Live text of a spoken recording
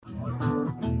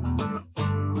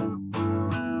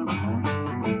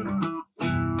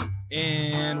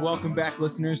And welcome back,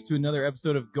 listeners, to another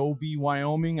episode of Go Be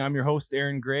Wyoming. I'm your host,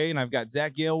 Aaron Gray, and I've got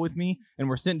Zach Gale with me, and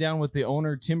we're sitting down with the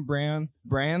owner, Tim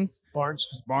Barnes.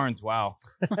 Wow.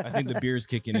 I think the beer's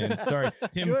kicking in. Sorry.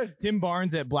 Tim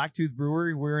Barnes at Blacktooth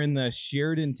Brewery. We're in the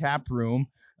Sheridan Tap Room.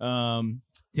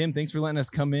 Tim, thanks for letting us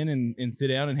come in and sit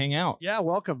down and hang out. Yeah,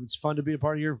 welcome. It's fun to be a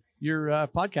part of your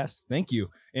podcast. Thank you.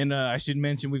 And I should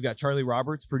mention we've got Charlie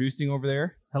Roberts producing over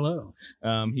there. Hello.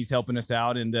 He's helping us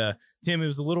out. And Tim, it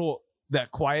was a little that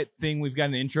quiet thing. We've got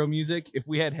an intro music. If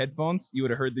we had headphones, you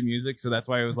would have heard the music. So that's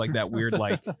why it was like that weird,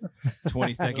 like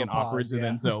 20-second awkward. And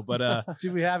then but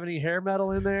do we have any hair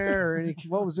metal in there or any?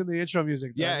 What was in the intro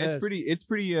music? Yeah, it's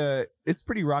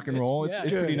pretty rock and roll. It's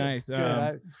pretty nice.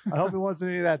 I hope it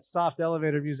wasn't any of that soft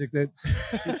elevator music that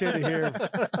you tend to hear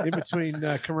in between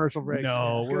commercial breaks.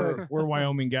 No, we're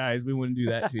Wyoming guys. We wouldn't do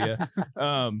that to you.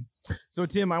 So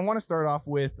Tim, I want to start off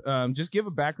with just give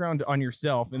a background on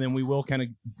yourself, and then we will kind of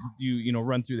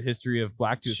run through the history of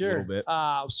Blacktooth a little bit.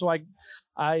 So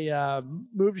I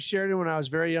moved to Sheridan when I was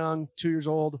very young, 2 years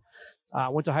old.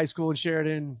 Went to high school in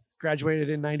Sheridan, graduated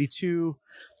in '92.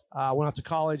 Went off to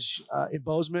college in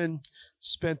Bozeman.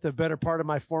 Spent the better part of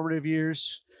my formative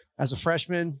years as a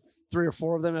freshman, 3 or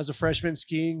 4 of them as a freshman,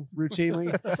 skiing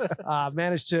routinely.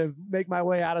 Managed to make my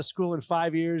way out of school in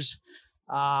 5 years.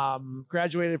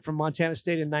 Graduated from Montana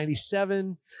State in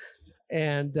 '97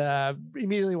 and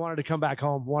immediately wanted to come back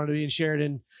home, wanted to be in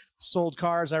Sheridan. Sold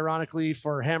cars, ironically,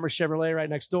 for Hammer Chevrolet right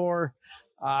next door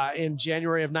in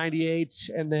January of '98,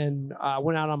 and then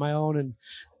went out on my own and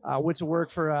went to work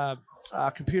for a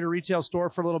computer retail store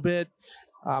for a little bit.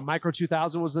 Micro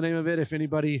 2000 was the name of it. If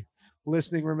anybody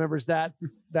listening remembers that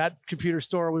computer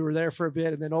store, we were there for a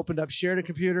bit and then opened up Sheridan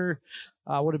Computer.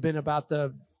 Would have been about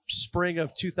the spring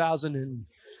of 2000,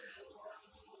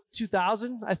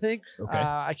 I think. Okay.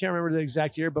 I can't remember the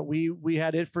exact year, but we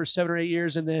had it for 7 or 8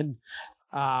 years. And then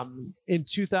in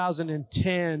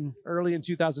 2010, early in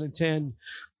 2010,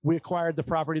 we acquired the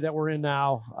property that we're in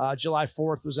now. July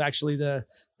 4th was actually the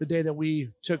day that we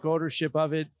took ownership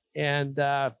of it and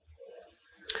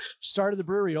started the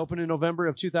brewery. Opened in November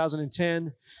of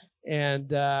 2010. And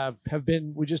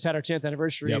we just had our 10th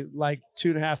anniversary like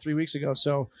 2.5-3 weeks ago.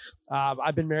 So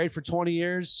I've been married for 20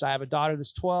 years. I have a daughter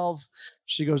that's 12.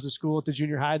 She goes to school at the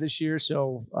junior high this year.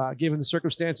 So given the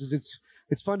circumstances,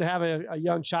 it's fun to have a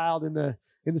young child in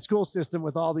the school system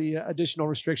with all the additional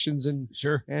restrictions and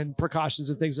precautions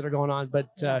and things that are going on. But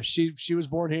she was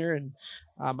born here, and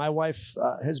my wife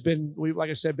like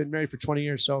I said, been married for 20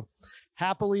 years. So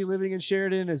happily living in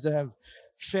Sheridan as a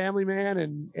family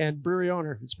man and brewery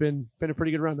owner. It's been a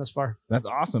pretty good run thus far. That's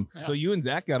awesome. Yeah. So you and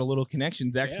Zach got a little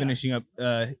connection. Zach's finishing up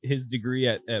his degree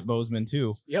at Bozeman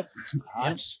too. Yep.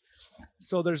 Yes.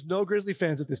 So there's no Grizzly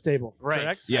fans at this table, Right.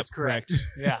 correct? Yep, That's correct.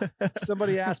 Yeah.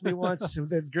 Somebody asked me once,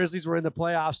 the Grizzlies were in the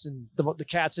playoffs and the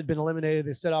Cats had been eliminated.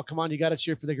 They said, "Oh, come on, you got to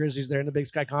cheer for the Grizzlies. They're in the Big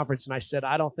Sky Conference." And I said,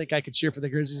 "I don't think I could cheer for the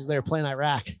Grizzlies if they were playing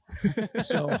Iraq."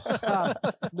 So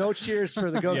no cheers for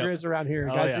the Go Grizz around here.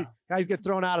 Guys get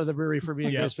thrown out of the brewery for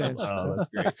being Grizz fans. That's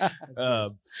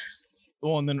great.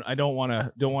 Well, and then I don't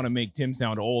want to make Tim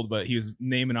sound old, but he was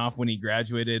naming off when he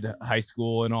graduated high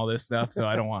school and all this stuff. So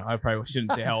I probably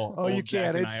shouldn't say how old you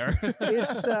Zach can. and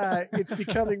I are. It's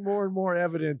becoming more and more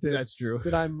evident That's true.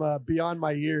 that I'm beyond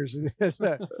my years as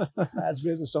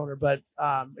business owner. But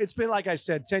it's been, like I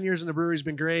said, 10 years in the brewery has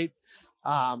been great.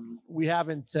 We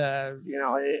haven't,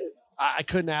 I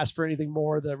couldn't ask for anything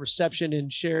more. The reception in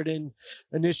Sheridan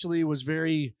initially was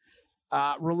very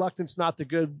reluctance, not the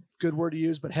good word to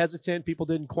use, but hesitant. People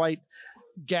didn't quite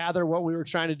gather what we were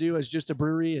trying to do as just a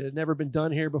brewery. It had never been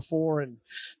done here before, and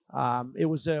it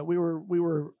was we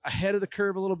were ahead of the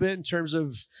curve a little bit in terms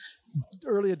of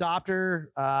early adopter.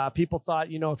 People thought,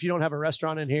 if you don't have a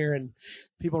restaurant in here and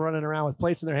people running around with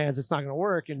plates in their hands, it's not going to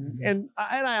work. And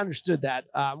I understood that.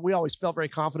 We always felt very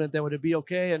confident that it would be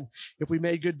okay, and if we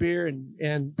made good beer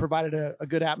and provided a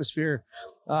good atmosphere,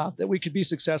 that we could be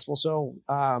successful. So.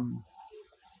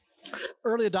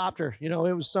 Early adopter, it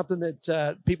was something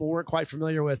that people weren't quite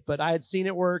familiar with, but I had seen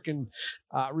it work and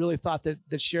really thought that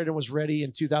Sheridan was ready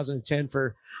in 2010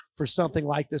 for something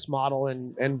like this model,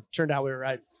 and turned out we were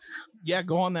right. Yeah,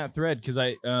 go on that thread, because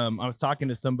I was talking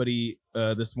to somebody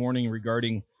this morning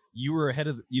regarding you were ahead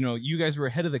of you guys were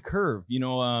ahead of the curve.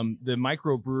 The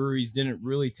microbreweries didn't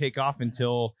really take off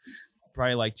until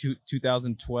probably like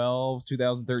 2012,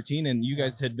 2013, and you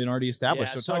guys had been already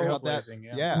established. So talk about that.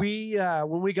 Yeah. We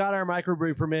when we got our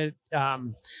microbrewery permit,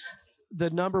 the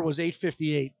number was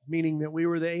 858, meaning that we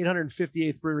were the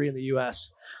 858th brewery in the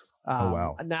U.S. Oh,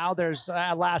 wow. Now there's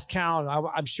at last count,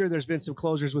 I'm sure there's been some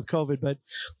closures with COVID, but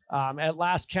at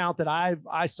last count that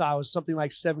I saw was something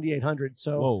like 7,800.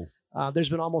 So There's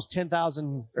been almost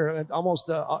 10,000 or almost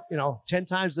 10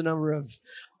 times the number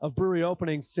of brewery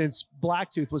openings since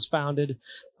Blacktooth was founded,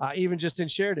 even just in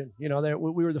Sheridan.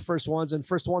 We were the first ones, and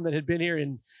first one that had been here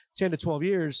in 10 to 12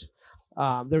 years.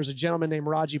 There was a gentleman named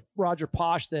Roger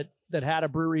Posh that had a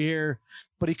brewery here,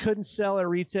 but he couldn't sell at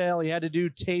retail. He had to do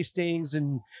tastings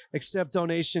and accept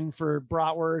donation for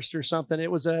bratwurst or something. It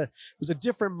was a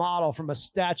different model from a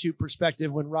statute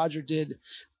perspective when Roger did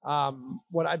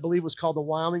what I believe was called the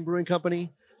Wyoming Brewing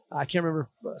Company. I can't remember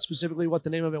specifically what the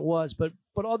name of it was, but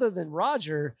other than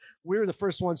Roger, we were the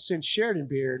first ones since Sheridan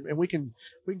beer, and we can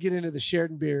get into the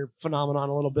Sheridan beer phenomenon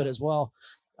a little bit as well.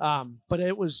 But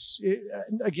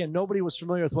again, nobody was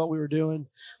familiar with what we were doing.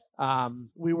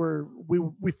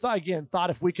 We thought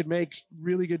if we could make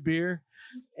really good beer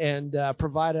and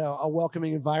provide a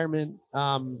welcoming environment,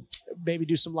 maybe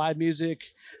do some live music,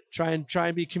 try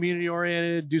and be community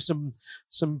oriented, do some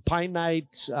pint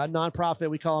night, nonprofit.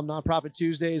 We call them Nonprofit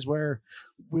Tuesdays, where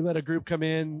we let a group come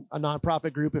in, a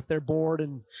nonprofit group, if they're bored,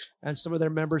 and some of their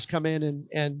members come in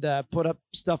and put up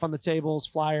stuff on the tables,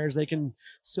 flyers. They can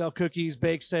sell cookies,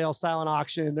 bake sale, silent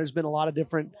auction. There's been a lot of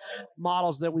different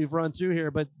models that we've run through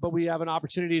here, but we have an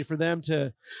opportunity for them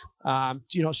to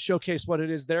showcase what it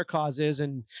is their cause is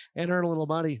and earn a little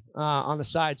money on the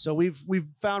side. So we've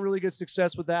found really good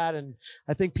success with that, and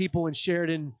I think people in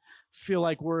Sheridan feel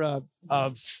like we're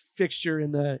a fixture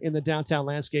in the downtown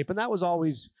landscape, and that was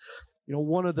always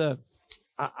one of the,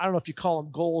 I don't know if you call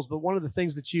them goals, but one of the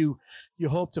things that you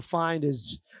hope to find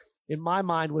is, in my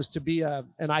mind, was to be an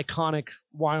iconic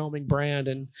Wyoming brand.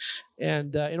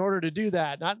 And in order to do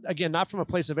that, not from a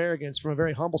place of arrogance, from a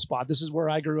very humble spot. This is where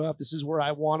I grew up. This is where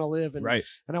I want to live. And, right.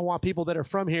 And I want people that are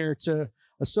from here to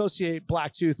associate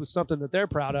Blacktooth with something that they're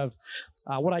proud of.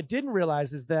 What I didn't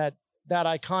realize is that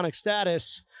iconic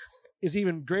status is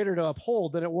even greater to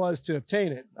uphold than it was to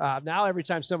obtain it. Now, every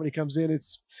time somebody comes in,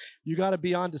 you got to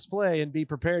be on display and be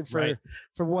prepared for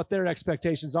what their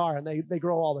expectations are, and they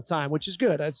grow all the time, which is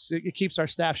good. It keeps our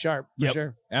staff sharp for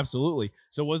sure. Absolutely.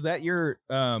 So was that your?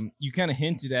 You kind of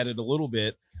hinted at it a little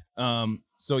bit.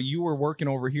 So you were working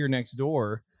over here next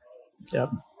door.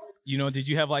 Yep. Did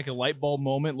you have like a light bulb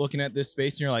moment looking at this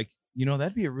space, and you're like,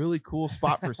 that'd be a really cool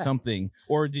spot for something?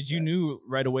 Or did you knew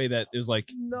right away that it was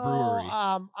like brewery?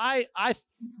 It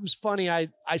was funny. I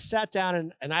sat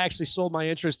down and I actually sold my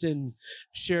interest in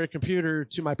Shared Computer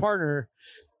to my partner.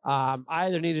 I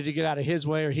either needed to get out of his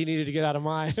way or he needed to get out of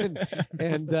mine,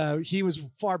 and he was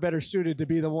far better suited to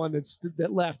be the one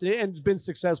that left, and it's been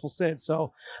successful since.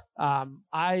 So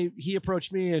he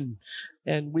approached me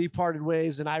and we parted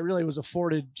ways, and I really was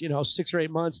afforded 6 or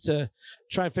 8 months to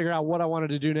try and figure out what I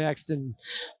wanted to do next, and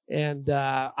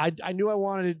I knew I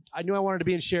wanted to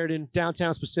be in Sheridan,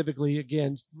 downtown specifically,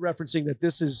 again referencing that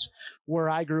this is where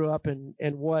I grew up and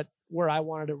where I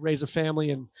wanted to raise a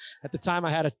family. And at the time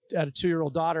I had a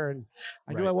 2-year-old daughter, and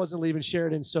I knew I wasn't leaving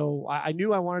Sheridan. So I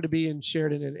knew I wanted to be in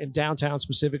Sheridan and downtown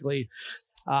specifically.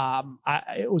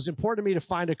 It was important to me to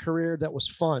find a career that was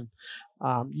fun.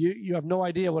 You have no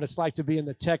idea what it's like to be in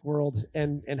the tech world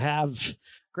and have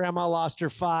grandma lost her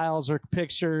files or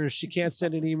pictures. She can't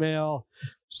send an email.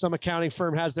 Some accounting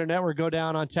firm has their network go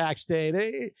down on tax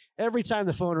day. Every time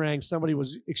the phone rang, somebody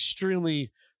was extremely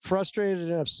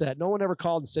frustrated and upset. No one ever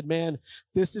called and said, "Man,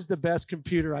 this is the best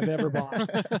computer I've ever bought,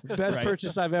 best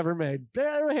purchase I've ever made."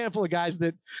 There were a handful of guys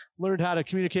that learned how to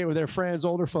communicate with their friends,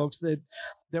 older folks that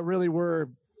really were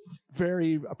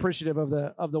very appreciative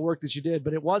of the work that you did.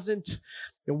 But it wasn't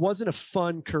a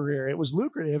fun career. It was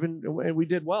lucrative and we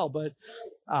did well, but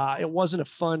it wasn't a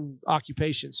fun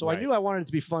occupation. So I knew I wanted it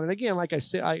to be fun. And again, like I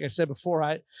said before,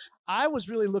 I was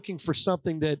really looking for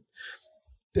something that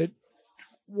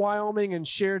Wyoming and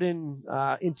Sheridan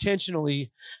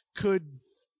intentionally could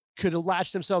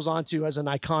latch themselves onto as an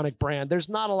iconic brand. There's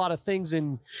not a lot of things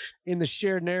in the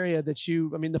Sheridan area that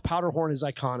the Powderhorn is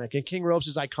iconic and King Ropes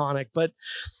is iconic, but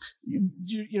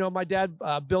my dad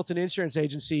built an insurance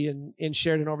agency in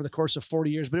Sheridan over the course of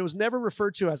 40 years, but it was never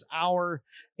referred to as our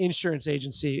insurance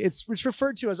agency. It's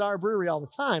referred to as our brewery all the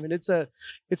time. And it's a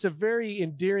very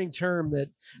endearing term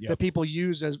that people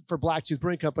use for Blacktooth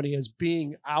Brewing Company as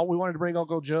being out. We wanted to bring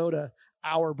Uncle Joe to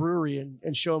our brewery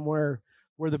and show him where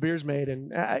the beer's made.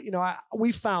 And,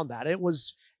 we found that it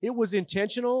was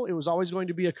intentional. It was always going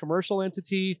to be a commercial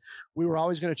entity. We were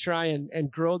always going to try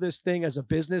and grow this thing as a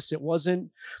business. It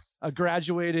wasn't a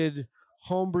graduated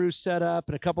homebrew setup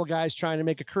and a couple of guys trying to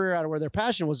make a career out of where their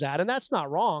passion was at. And that's not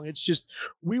wrong. It's just,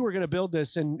 we were going to build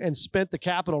this and spent the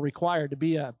capital required to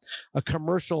be a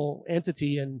commercial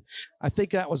entity. And I think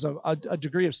that was a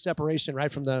degree of separation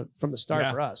right from the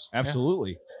start for us.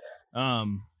 Absolutely.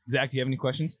 Zach, do you have any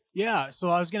questions? Yeah. So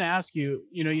I was going to ask you,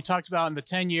 you talked about in the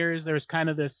 10 years, there's kind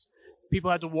of this, people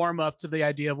had to warm up to the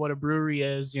idea of what a brewery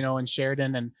is, in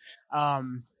Sheridan. And,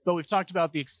 but we've talked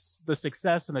about the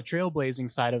success and the trailblazing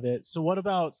side of it. So what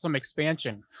about some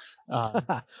expansion?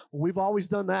 We've always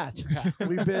done that.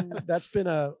 That's been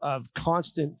a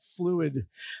constant fluid,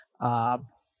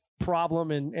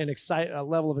 problem and a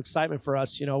level of excitement for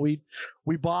us.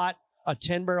 We bought a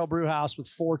 10-barrel brew house with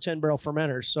 4 10-barrel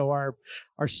fermenters. So our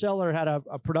cellar had a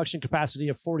production capacity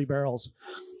of 40 barrels.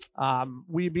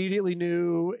 We immediately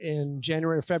knew in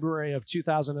January or February of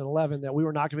 2011 that we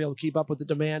were not going to be able to keep up with the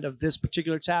demand of this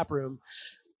particular tap room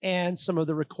and some of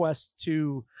the requests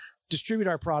to distribute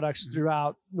our products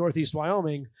throughout Northeast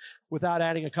Wyoming without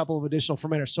adding a couple of additional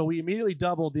fermenters. So we immediately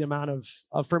doubled the amount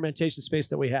of fermentation space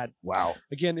that we had. Wow.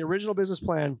 Again, the original business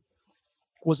plan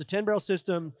was a 10-barrel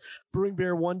system, brewing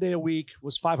beer 1 day a week,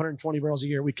 was 520 barrels a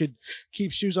year. We could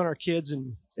keep shoes on our kids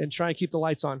and try and keep the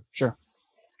lights on. Sure.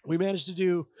 We managed to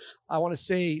do, I want to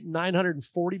say,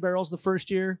 940 barrels the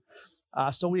first year.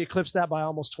 So we eclipsed that by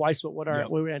almost twice what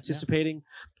we were anticipating. Yeah.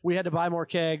 We had to buy more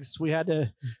kegs. We had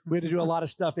to do a lot of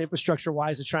stuff infrastructure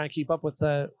wise to try and keep up with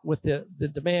the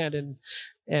demand.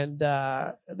 And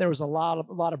there was a lot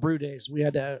of brew days. We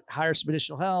had to hire some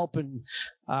additional help, and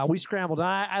we scrambled. And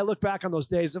I look back on those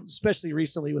days, especially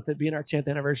recently with it being our 10th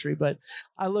anniversary. But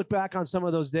I look back on some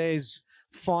of those days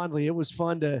fondly. It was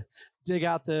fun to dig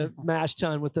out the mash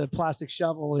tun with the plastic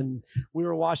shovel, and we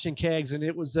were washing kegs, and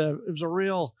it was a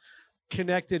real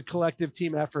connected collective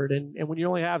team effort. And when you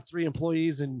only have 3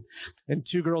 employees and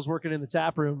 2 girls working in the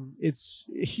tap room,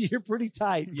 you're pretty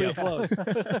tight, pretty close.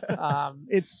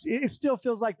 It still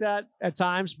feels like that at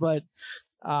times, but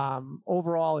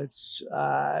overall it's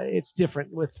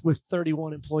different with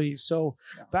 31 employees. So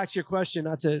back to your question,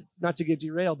 not to get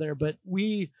derailed there, but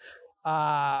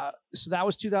so that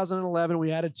was 2011.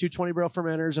 We added 2 20-barrel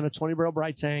fermenters and a 20-barrel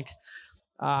bright tank.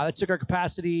 That took our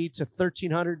capacity to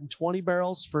 1,320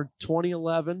 barrels for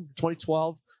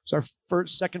 2012. It's our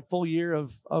second full year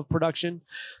of production.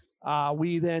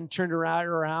 We then turned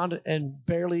around and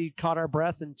barely caught our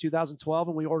breath in 2012,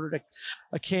 and we ordered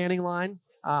a canning line.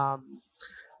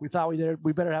 We thought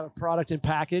we better have a product and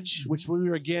package, which we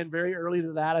were, again, very early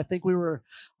to that. I think we were,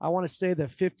 I want to say, the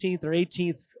 15th or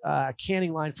 18th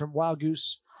canning line from Wild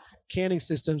Goose Canning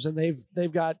Systems, and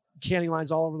they've got canning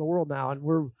lines all over the world now, and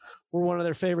we're one of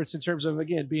their favorites in terms of,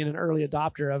 again, being an early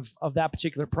adopter of that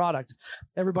particular product.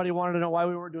 Everybody wanted to know why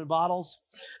we weren't doing bottles.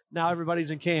 Now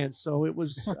everybody's in cans, so it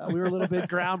was we were a little bit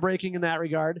groundbreaking in that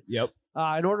regard. Yep.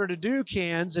 In order to do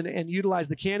cans and utilize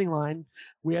the canning line,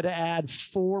 we had to add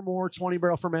 4 more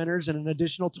 20-barrel fermenters and an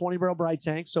additional 20-barrel bright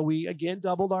tank. So we, again,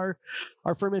 doubled our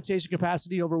fermentation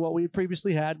capacity over what we had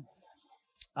previously had.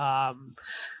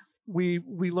 We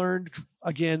learned,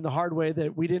 again, the hard way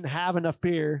that we didn't have enough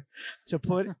beer to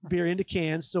put beer into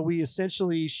cans. So we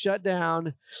essentially shut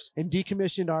down and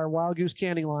decommissioned our Wild Goose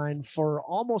canning line for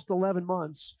almost 11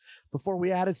 months before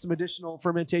we added some additional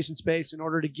fermentation space in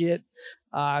order to get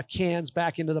cans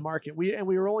back into the market. We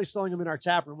were only selling them in our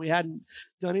tap room. We hadn't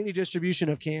done any distribution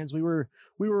of cans. We were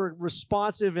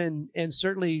responsive and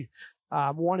certainly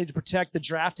wanted to protect the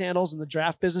draft handles and the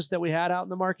draft business that we had out in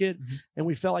the market. Mm-hmm. And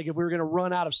we felt like if we were going to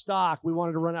run out of stock, we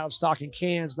wanted to run out of stock in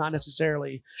cans, not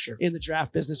necessarily in the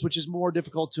draft business, which is more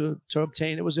difficult to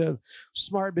obtain. It was a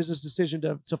smart business decision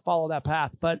to follow that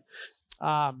path. But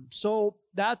so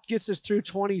that gets us through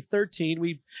 2013.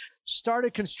 We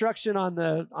started construction on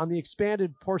the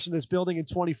expanded portion of this building in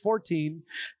 2014.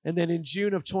 And then in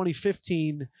June of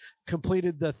 2015,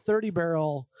 completed the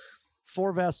 30-barrel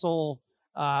 4-vessel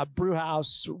brew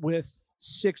house with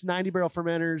 6 90-barrel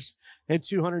fermenters and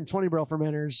 220-barrel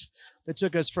fermenters that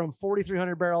took us from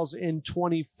 4,300 barrels in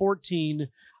 2014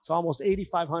 to almost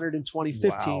 8,500 in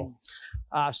 2015.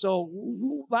 Wow. So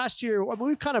last year,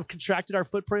 we've kind of contracted our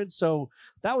footprint. So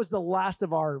that was the last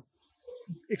of our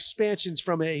expansions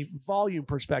from a volume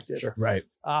perspective. Sure. Right.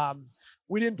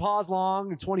 We didn't pause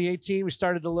long. In 2018, we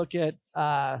started to look at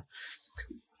a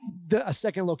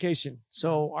second location.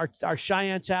 So our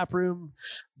Cheyenne tap room,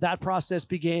 that process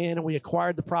began, and we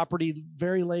acquired the property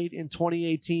very late in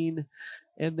 2018.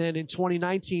 And then in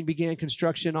 2019 began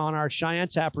construction on our Cheyenne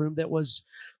tap room that was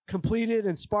completed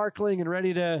and sparkling and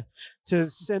ready to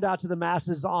send out to the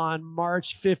masses on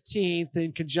March 15th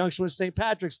in conjunction with St.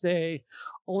 Patrick's Day,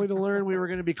 only to learn we were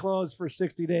going to be closed for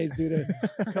 60 days due to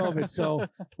COVID. So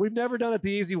we've never done it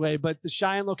the easy way, but the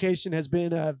Cheyenne location has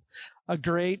been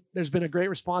there's been a great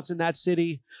response in that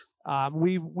city.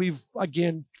 We've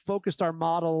again focused our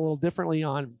model a little differently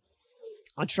on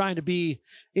trying to be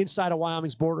inside of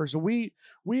Wyoming's borders. And we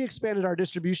expanded our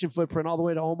distribution footprint all the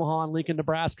way to Omaha and Lincoln,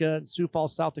 Nebraska, and Sioux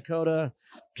Falls, South Dakota,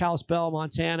 Kalispell,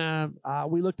 Montana.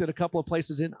 We looked at a couple of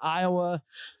places in Iowa.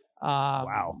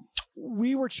 Wow.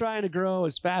 We were trying to grow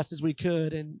as fast as we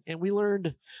could. And we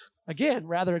learned, again,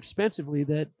 rather expensively,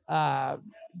 that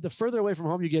the further away from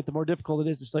home you get, the more difficult it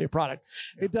is to sell your product.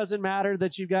 Yeah. It doesn't matter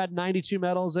that you've got 92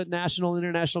 medals at national and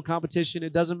international competition.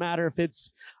 It doesn't matter if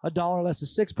it's $1 less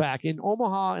a 6-pack. In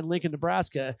Omaha and Lincoln,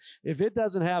 Nebraska, if it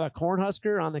doesn't have a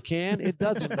Cornhusker on the can, it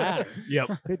doesn't matter. Yep.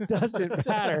 It doesn't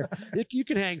matter. You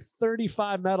can hang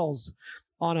 35 medals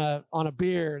on a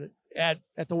beer at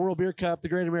the World Beer Cup, the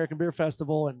Great American Beer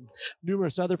Festival, and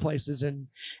numerous other places, and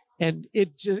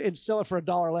sell it for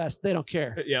 $1 less. They don't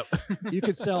care. Yep. You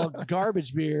could sell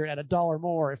garbage beer at $1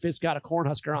 more if it's got a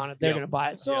Cornhusker on it. They're going to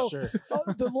buy it. So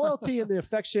the loyalty and the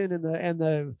affection and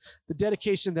the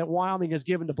dedication that Wyoming has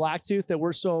given to Blacktooth, that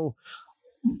we're so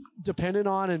dependent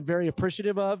on and very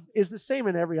appreciative of, is the same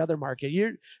in every other market.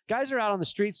 Guys are out on the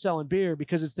street selling beer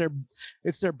because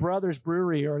it's their brother's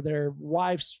brewery, or their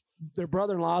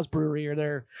brother-in-law's brewery, or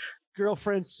their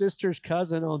girlfriend's sister's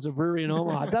cousin owns a brewery in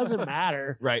Omaha. It doesn't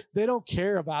matter. Right. They don't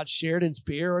care about Sheridan's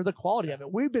beer or the quality of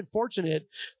it. We've been fortunate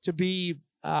to be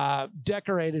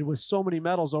decorated with so many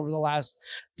medals over the last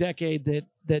decade that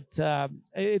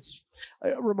it's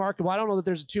remarkable. I don't know that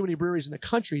there's too many breweries in the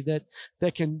country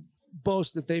that can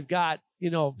boast that they've got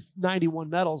 91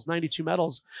 medals, 92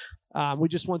 medals. We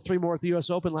just won 3 more at the U.S.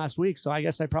 Open last week, so I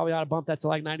guess I probably ought to bump that to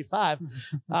like 95.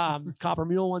 Copper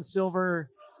Mule won silver.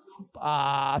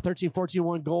 13, 14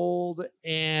 won gold,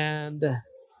 and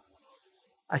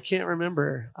I can't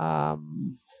remember.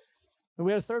 And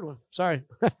we had a third one. Sorry,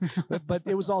 but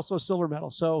it was also a silver medal.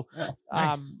 So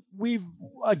nice.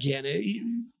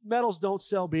 Medals don't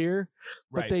sell beer,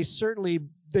 but they certainly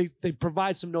they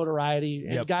provide some notoriety.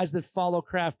 And guys that follow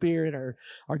craft beer and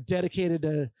are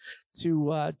dedicated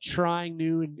to trying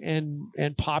new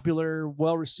and popular,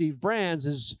 well-received brands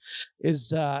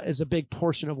is a big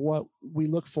portion of what we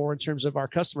look for in terms of our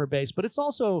customer base. But it's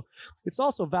also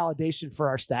validation for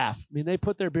our staff. I mean, they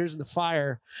put their beers in the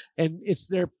fire, and it's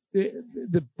their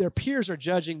peers are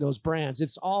judging those brands.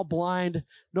 It's all blind.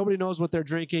 Nobody knows what they're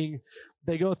drinking.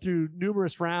 They go through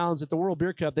numerous rounds. At the World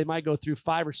Beer Cup, they might go through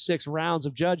 5 or 6 rounds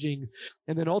of judging,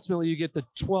 and then ultimately you get the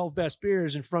 12 best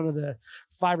beers in front of the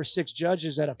 5 or 6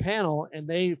 judges at a panel, and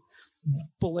they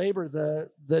belabor the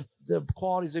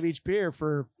qualities of each beer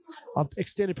for an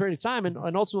extended period of time,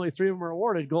 and ultimately 3 of them are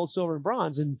awarded gold, silver, and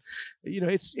bronze. And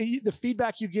it's the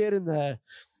feedback you get and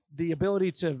the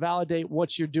ability to validate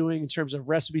what you're doing in terms of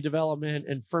recipe development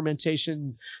and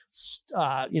fermentation,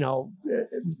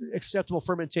 acceptable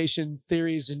fermentation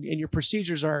theories, and your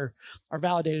procedures are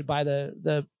validated by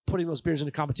the putting those beers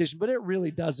into competition. But it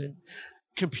really doesn't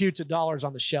compute to dollars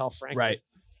on the shelf, frankly. Right.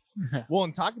 Well,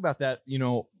 and talk about that,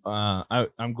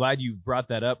 I'm glad you brought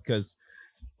that up, because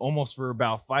almost for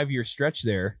about 5-year stretch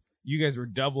there, you guys were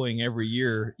doubling every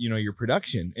year, your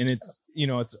production. And it's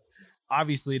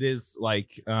obviously it is like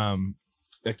a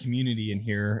community in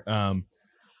here,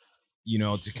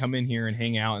 to come in here and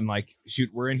hang out and like, shoot,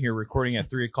 we're in here recording at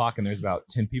 3:00 and there's about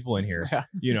 10 people in here,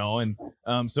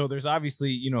 and so there's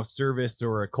obviously, service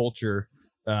or a culture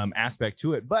aspect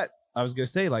to it. But I was going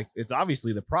to say, like, it's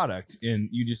obviously the product, and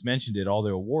you just mentioned it, all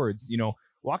the awards,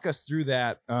 walk us through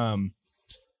that,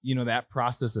 that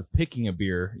process of picking a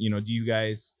beer. Do you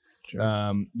guys,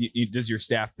 does your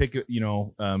staff pick,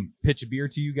 pitch a beer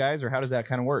to you guys, or how does that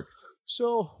kind of work?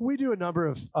 So we do a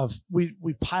number of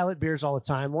we pilot beers all the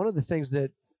time. One of the things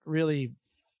that really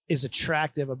is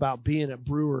attractive about being a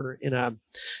brewer in a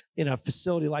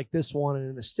facility like this one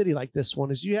and in a city like this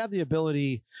one is you have the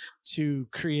ability to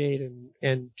create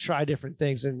and try different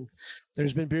things. And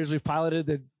there's been beers we've piloted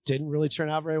that didn't really turn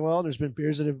out very well. There's been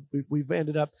beers that we've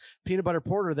ended up, peanut butter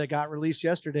porter that got released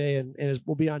yesterday and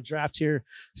will be on draft here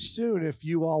soon if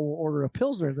you all will order a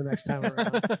Pilsner the next time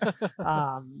around.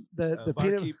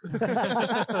 The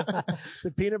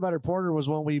peanut butter porter was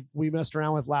one we messed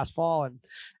around with last fall and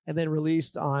then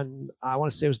released on, I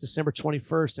want to say it was December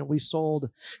 21st, and we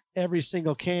sold every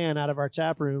single can out of our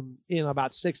tap room in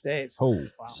about 6 days. Oh,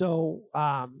 wow. So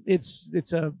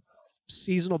it's a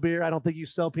seasonal beer. I don't think you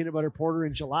sell peanut butter porter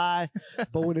in July,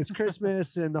 but when it's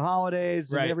Christmas and the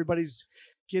holidays and everybody's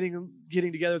getting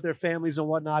together with their families and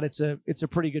whatnot, it's a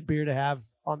pretty good beer to have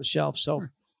on the shelf. So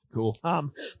cool.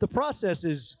 The process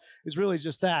is really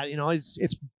just that,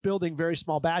 it's building very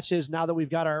small batches. Now that we've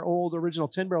got our old original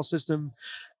 10-barrel system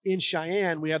in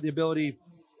Cheyenne, we have the ability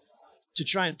to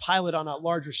try and pilot on a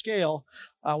larger scale.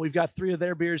 We've got 3 of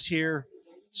their beers here.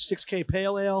 6K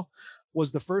Pale Ale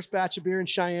was the first batch of beer in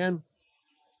Cheyenne.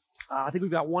 I think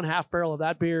we've got 1/2 barrel of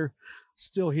that beer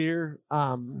still here.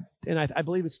 And I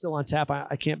believe it's still on tap.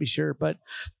 I can't be sure, but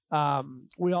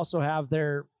we also have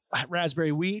their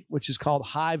raspberry wheat, which is called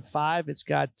Hive 5. It's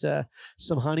got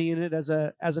some honey in it as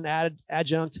an added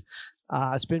adjunct.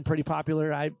 It's been pretty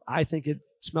popular. I think it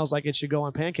smells like it should go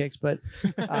on pancakes, but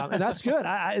and that's good.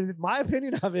 My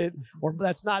opinion of it, or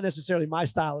that's not necessarily my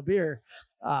style of beer,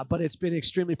 but it's been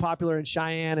extremely popular in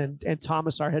Cheyenne, and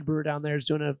Thomas, our head brewer down there, is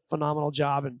doing a phenomenal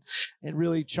job and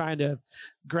really trying to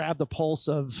grab the pulse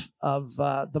of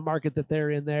the market that they're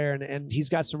in there, and he's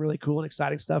got some really cool and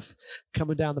exciting stuff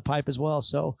coming down the pipe as well.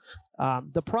 So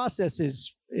the process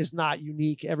is not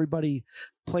unique. Everybody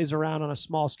plays around on a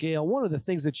small scale. One of the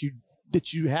things that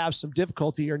you have some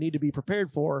difficulty or need to be prepared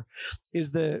for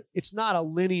is it's not a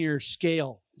linear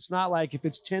scale. It's not like if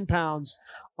it's 10 pounds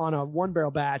on a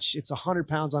 1-barrel batch, it's 100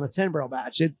 pounds on a 10-barrel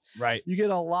batch. Right. You get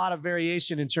a lot of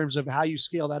variation in terms of how you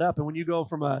scale that up. And when you go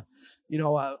from a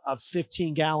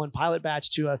 15-gallon pilot batch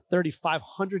to a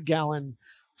 3,500-gallon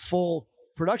full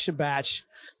production batch,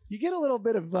 you get a little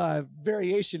bit of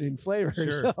variation in flavor.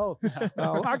 Sure. So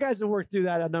our guys have worked through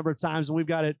that a number of times, and we've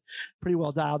got it pretty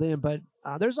well dialed in. But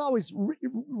there's always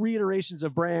reiterations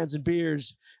of brands and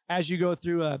beers as you go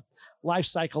through a life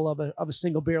cycle of a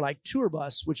single beer, like Tour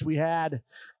Bus, which we had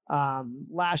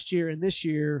last year and this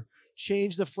year.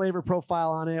 Changed the flavor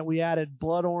profile on it. We added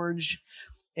blood orange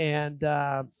and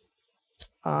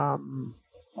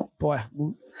boy,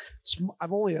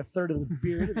 I've only a third of the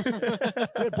beer.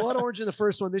 We had blood orange in the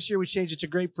first one. This year we changed it to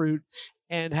grapefruit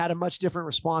and had a much different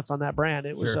response on that brand.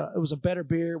 It was it was a better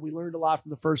beer. We learned a lot from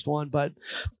the first one, but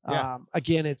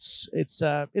again, it's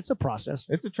a process.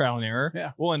 It's a trial and error.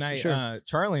 Yeah. Well, and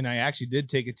Charlie and I actually did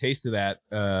take a taste of that.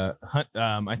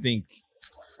 I think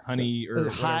honey or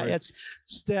it's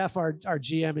Steph, our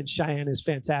GM in Cheyenne, is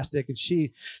fantastic, and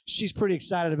she's pretty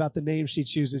excited about the name she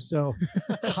chooses. So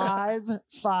Hive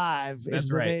 5 is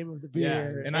the name of the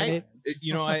beer. Yeah. And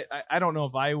I don't know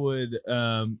if I would.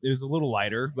 It was a little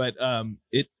lighter, but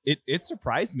it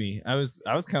surprised me. I was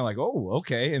kind of like, oh,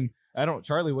 okay. And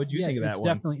Charlie, what do you think of that one? It's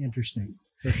definitely interesting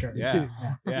for sure. Yeah.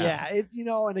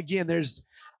 And again,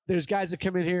 there's guys that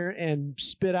come in here and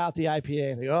spit out the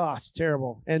IPA and they go, oh, it's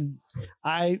terrible. And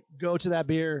I go to that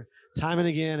beer time and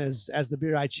again as the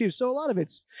beer I choose. So a lot of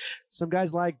it's, some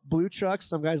guys like blue trucks,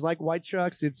 some guys like white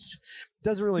trucks. It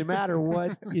doesn't really matter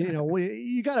what,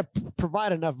 you got to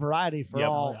provide enough variety for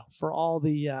all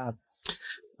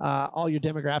your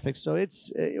demographics. So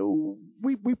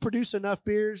we produce enough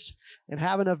beers and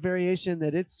have enough variation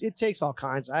that it takes all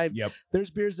kinds.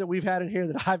 There's beers that we've had in here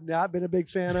that I've not been a big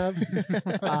fan of,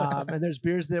 and there's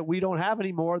beers that we don't have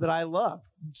anymore that I love.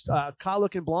 Caught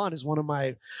Looking Blonde is one of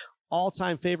my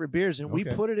all-time favorite beers, and we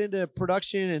put it into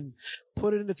production and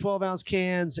put it into 12-ounce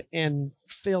cans and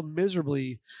failed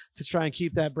miserably to try and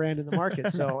keep that brand in the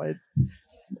market. So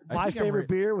my favorite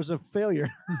beer was a failure.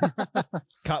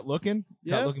 Caught Looking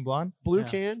Blonde, blue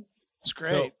can. It's great.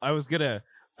 So I was gonna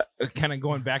kind of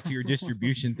going back to your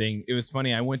distribution thing. It was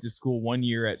funny. I went to school 1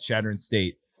 year at Chadron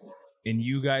State, and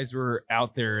you guys were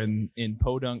out there in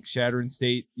Podunk, Chadron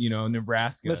State,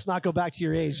 Nebraska. Let's not go back to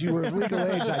your age. You were of legal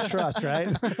age, I trust, right?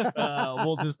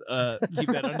 We'll just keep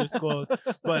that undisclosed.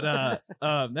 But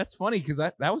that's funny because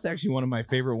that was actually one of my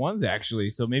favorite ones,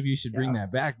 actually. So maybe you should bring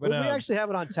that back. But we actually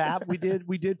have it on tap. We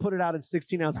did put it out in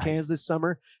 16-ounce cans this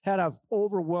summer. Had an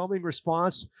overwhelming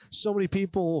response. So many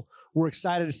people were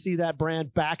excited to see that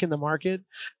brand back in the market.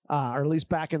 Or at least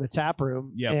back in the tap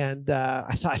room. Yep. And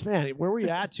I thought, man, where were you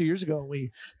at 2 years ago?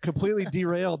 We completely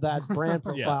derailed that brand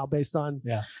profile based on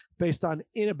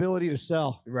inability to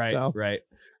sell. Right. So. Right.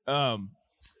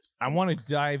 I want to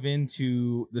dive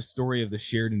into the story of the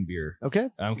Sheridan beer. Okay.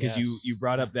 Because you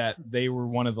brought up that they were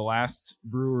one of the last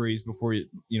breweries before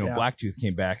Blacktooth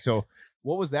came back. So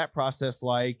what was that process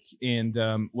like? And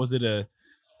was it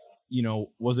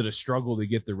a struggle to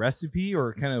get the recipe,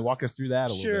 or kind of walk us through that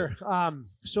a little bit? Sure.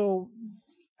 So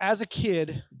as a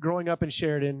kid growing up in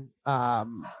Sheridan,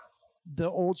 the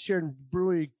old Sheridan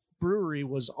brewery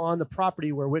was on the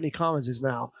property where Whitney Commons is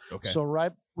now. Okay. So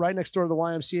right next door to the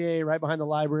YMCA, right behind the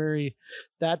library,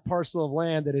 that parcel of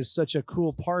land that is such a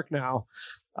cool park now,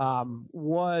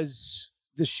 was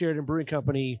the Sheridan Brewing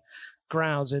Company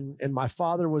grounds. And my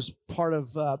father was part of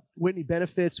Whitney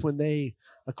Benefits when they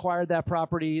acquired that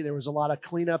property. There was a lot of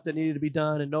cleanup that needed to be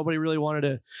done, and nobody really wanted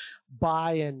to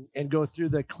buy and go through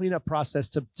the cleanup process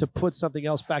to put something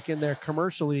else back in there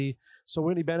commercially. So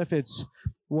Whitney Benefits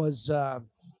was the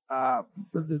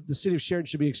city of Sheridan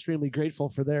should be extremely grateful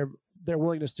for their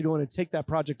willingness to go in and take that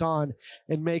project on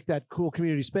and make that cool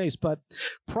community space. But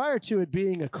prior to it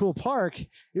being a cool park,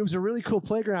 it was a really cool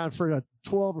playground for a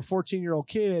 12 or 14-year-old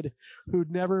kid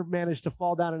who'd never managed to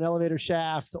fall down an elevator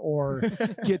shaft or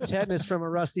get tetanus from a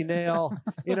rusty nail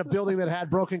in a building that had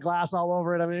broken glass all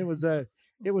over it. I mean,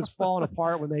 it was falling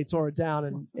apart when they tore it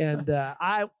down. And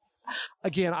I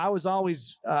was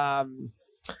always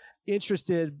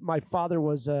interested. My father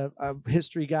was a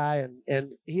history guy,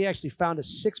 and he actually found a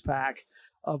 6-pack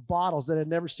of bottles that had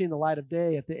never seen the light of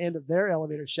day at the end of their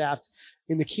elevator shaft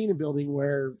in the Keenan building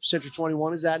where Century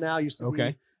 21 is at now. Used to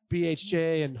be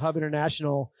BHJ and Hub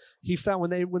International. He found when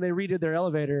they redid their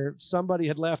elevator, somebody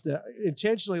had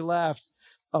intentionally left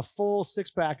a full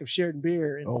 6-pack of Sheridan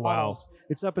beer in bottles. Wow.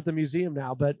 It's up at the museum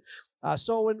now. But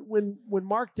so when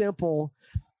Mark Demple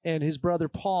and his brother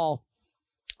Paul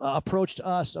approached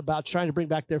us about trying to bring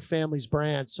back their family's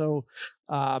brand. So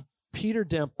Peter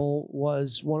Demple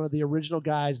was one of the original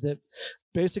guys that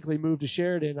basically moved to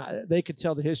Sheridan. They could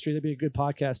tell the history. That'd be a good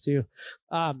podcast too.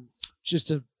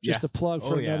 Just a plug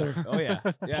for another. Oh yeah.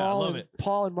 Yeah, I love it.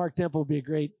 Paul and Mark Demple would be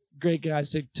a great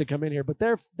guys to come in here. But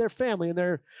their family and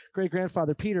their great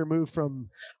grandfather Peter moved from,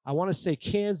 I want to say,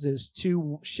 Kansas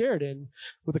to Sheridan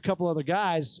with a couple other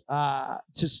guys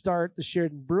to start the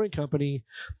Sheridan Brewing Company.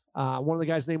 One of the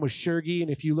guys' name was Shergy,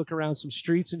 and if you look around some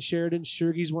streets in Sheridan,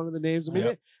 Shergy's one of the names. I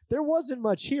mean, there wasn't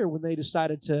much here when they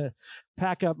decided to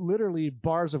pack up literally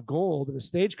bars of gold in a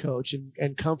stagecoach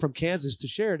and come from Kansas to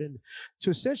Sheridan to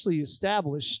essentially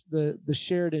establish the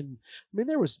Sheridan. I mean,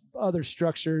 there was other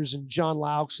structures, and John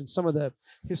Laux and some of the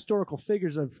historical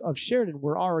figures of Sheridan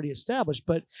were already established,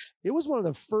 but it was one of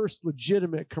the first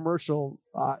legitimate commercial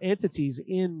entities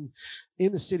in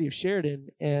the city of Sheridan,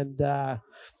 and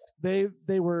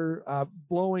they were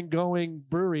going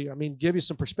brewery. I mean, give you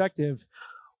some perspective.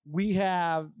 We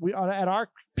at our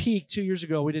peak 2 years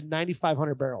ago, we did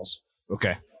 9,500 barrels.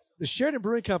 Okay. The Sheridan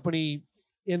Brewing Company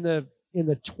in the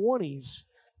 20s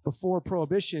before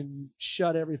Prohibition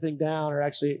shut everything down, or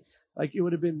actually like it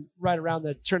would have been right around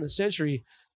the turn of the century,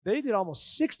 they did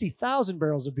almost 60,000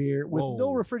 barrels of beer with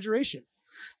no refrigeration.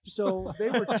 So they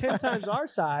were 10 times our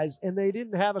size, and they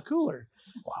didn't have a cooler.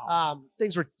 Wow.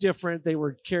 Things were different. They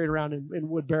were carried around in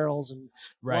wood barrels, and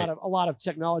a lot of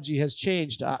technology has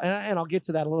changed. And I'll get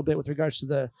to that a little bit with regards to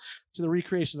the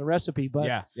recreation of the recipe.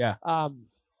 But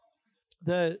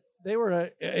they were an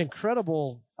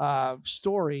incredible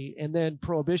story, and then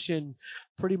Prohibition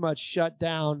pretty much shut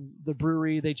down the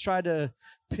brewery. They tried to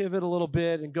pivot a little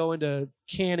bit and go into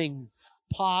canning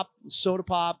soda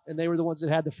pop, and they were the ones that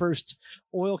had the first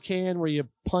oil can where you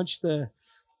punch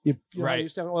you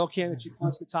used to have an oil can that you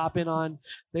punch the top in on.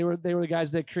 They were the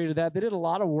guys that created that. They did a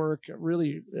lot of work,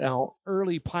 really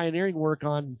early pioneering work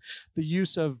on the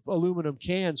use of aluminum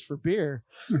cans for beer.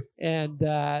 And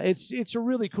it's a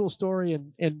really cool story.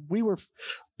 And we were,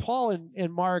 Paul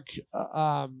and Mark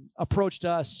approached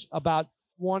us about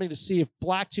wanting to see if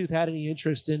Blacktooth had any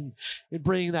interest in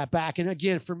bringing that back. And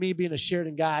again, for me being a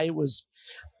Sheridan guy, it was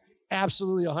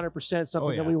absolutely 100%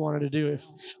 something that we wanted to do.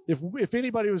 If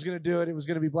anybody was going to do it, it was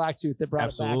going to be Blacktooth that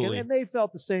brought it back. And they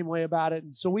felt the same way about it.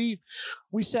 And so we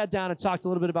sat down and talked a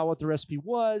little bit about what the recipe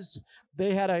was.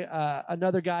 They had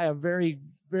another guy, a very,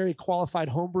 very qualified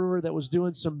home brewer that was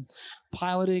doing some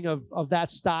piloting of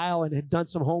that style and had done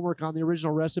some homework on the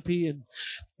original recipe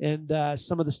and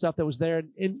some of the stuff that was there.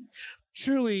 And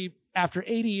truly, after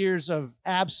 80 years of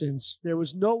absence, there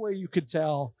was no way you could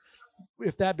tell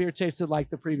if that beer tasted like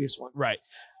the previous one. Right.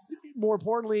 More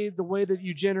importantly, the way that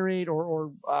you generate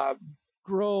or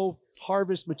grow,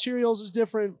 harvest materials is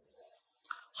different.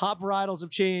 Hop varietals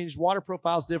have changed. Water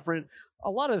profile's different.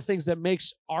 A lot of the things that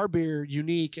makes our beer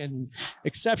unique and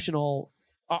exceptional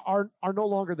are no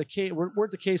longer the case.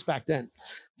 Weren't the case back then.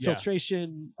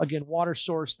 Filtration, again, water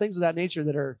source, things of that nature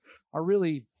that are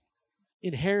really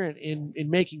inherent in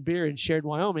making beer in Sheridan,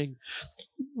 Wyoming,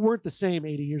 weren't the same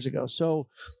 80 years ago. So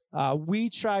we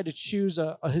tried to choose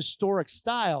a historic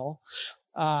style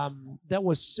that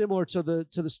was similar to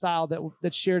the style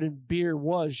that Sheridan beer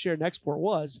was, Sheridan Export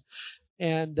was.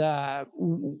 And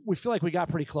we feel like we got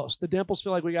pretty close. The Demples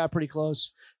feel like we got pretty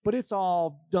close, but it's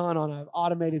all done on an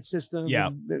automated system. Yeah.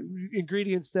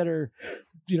 Ingredients that are,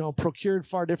 procured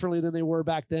far differently than they were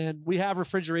back then. We have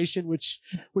refrigeration, which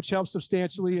helps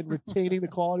substantially in retaining the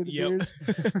quality of the beers.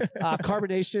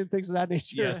 Carbonation, things of that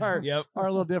nature are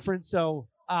a little different. So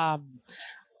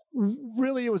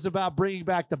really, it was about bringing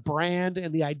back the brand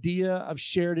and the idea of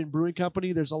Sheridan Brewing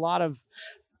Company. There's a lot of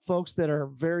folks that are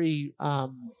very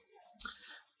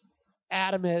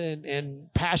adamant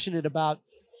and passionate about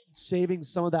saving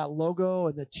some of that logo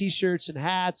and the t-shirts and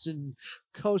hats and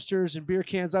coasters and beer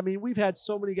cans. I mean, we've had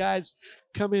so many guys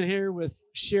come in here with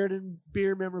Sheridan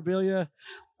beer memorabilia,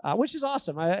 which is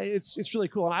awesome. It's really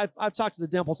cool. And I've talked to the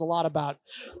Dimples a lot about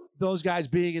those guys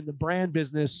being in the brand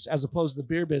business as opposed to the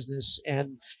beer business.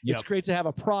 And it's great to have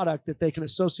a product that they can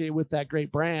associate with that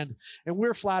great brand. And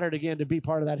we're flattered again to be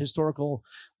part of that historical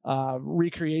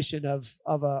recreation of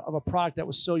a product that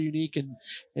was so unique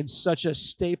and such a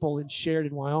staple in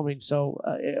Sheridan, Wyoming. So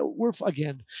we're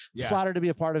again flattered to be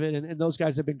a part of it. And those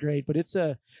guys have been great, but it's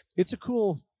a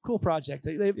cool project.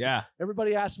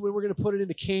 Everybody asked when we're going to put it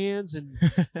into cans, and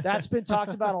that's been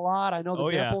talked about a lot. I know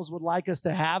the Dimples would like us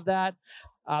to have that.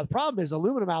 The problem is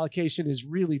aluminum allocation is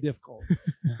really difficult.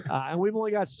 And we've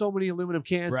only got so many aluminum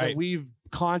cans that we've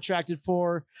contracted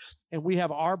for, and we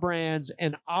have our brands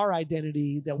and our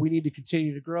identity that we need to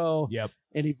continue to grow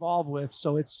and evolve with.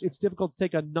 So it's difficult to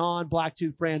take a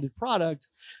non-Blacktooth branded product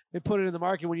and put it in the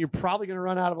market when you're probably going to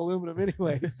run out of aluminum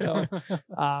anyway. So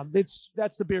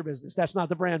that's the beer business. That's not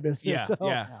the brand business.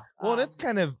 Well, that's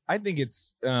kind of, I think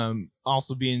it's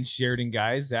also being Sheridan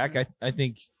guys, Zach. I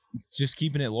think just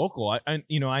keeping it local.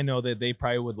 I know that they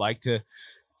probably would like to,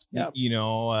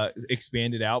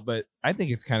 expand it out, but I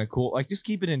think it's kind of cool. Like, just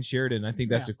keep it in Sheridan. I think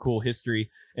that's a cool history.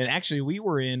 And actually, we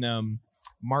were in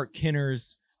Mark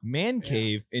Kinner's man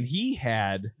cave, and he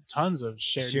had tons of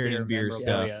Sheridan beer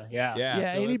stuff.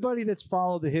 So anybody that's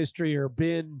followed the history or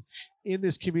been in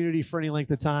this community for any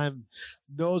length of time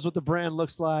knows what the brand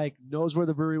looks like, knows where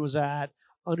the brewery was at,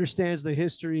 understands the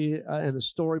history and the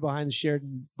story behind the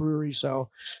Sheridan brewery. So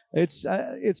it's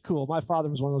cool. My father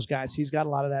was one of those guys. He's got a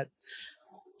lot of that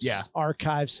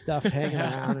archive stuff hanging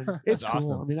around, and it's cool.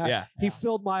 Awesome. I mean, he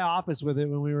filled my office with it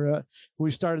when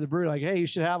we started the brewery. Like, hey, you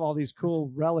should have all these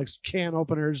cool relics, can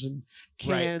openers and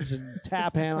cans and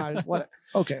tap handles. What?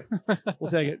 Okay,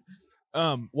 we'll take it.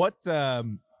 What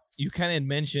you kind of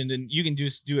mentioned, and you can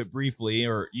just do it briefly,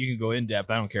 or you can go in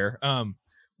depth. I don't care.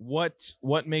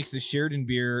 What makes the Sheridan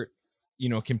beer,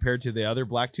 compared to the other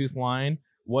Blacktooth line?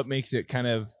 What makes it kind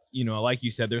of, like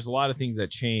you said, there's a lot of things that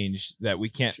change that we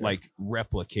can't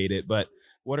replicate it, but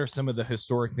what are some of the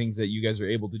historic things that you guys are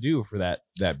able to do for that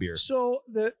beer? So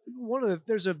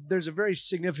there's a very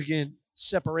significant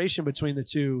separation between the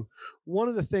two. One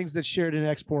of the things that Sheridan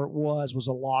Export was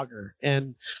a lager,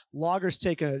 and lagers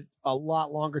take a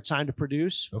lot longer time to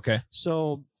produce. Okay.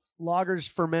 So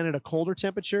lagers ferment at a colder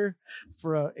temperature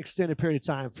for an extended period of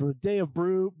time. From the day of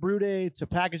brew day to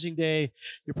packaging day,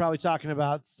 you're probably talking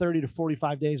about 30 to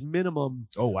 45 days minimum.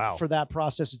 Oh, wow. For that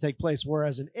process to take place.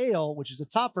 Whereas an ale, which is a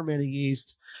top fermenting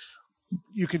yeast,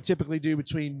 you can typically do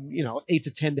between 8 to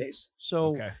 10 days.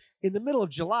 So in the middle of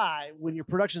July, when your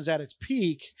production is at its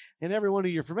peak and every one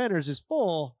of your fermenters is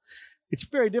full, it's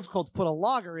very difficult to put a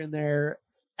lager in there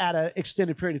at an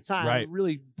extended period of time. It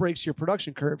really breaks your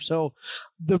production curve. So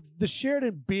the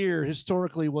Sheridan beer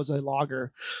historically was a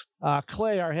lager.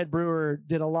 Clay, our head brewer,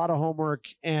 did a lot of homework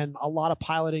and a lot of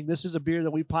piloting. This is a beer that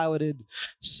we piloted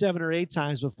 7 or 8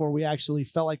 times before we actually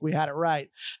felt like we had it right.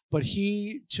 But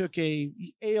he took a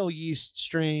ale yeast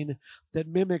strain that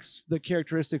mimics the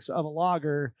characteristics of a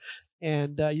lager,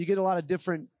 and you get a lot of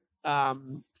different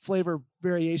flavor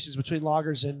variations between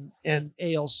lagers and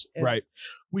ales. And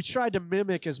we tried to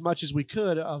mimic as much as we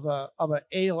could of a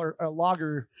ale or a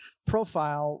lager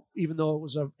profile, even though it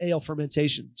was an ale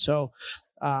fermentation. So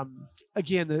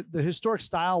again, the historic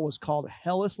style was called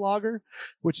Helles Lager,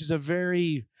 which is a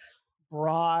very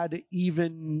broad,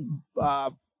 even,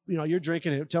 you're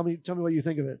drinking it. Tell me what you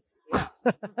think of it.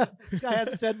 This guy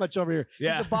hasn't said much over here.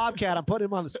 He's a bobcat. I'm putting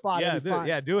him on the spot.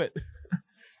 Do it.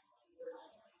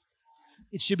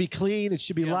 It should be clean. It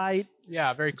should be light.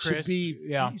 Yeah, very crisp.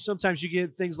 Sometimes you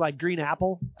get things like green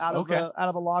apple out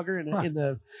of a lager in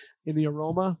the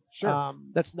aroma. Sure.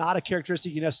 That's not a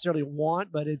characteristic you necessarily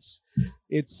want, but it's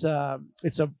a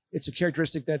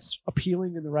characteristic that's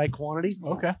appealing in the right quantity.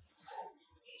 Okay.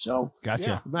 So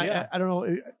gotcha. I don't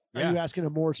know. Are you asking a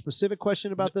more specific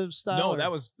question about the style?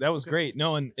 No, that was great.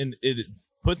 No, and it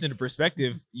puts into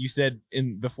perspective. You said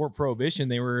before Prohibition,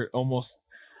 they were almost.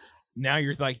 Now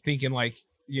you're thinking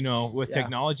with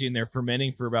technology and they're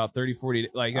fermenting for about 30, 40,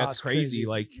 that's crazy.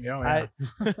 There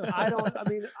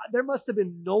must have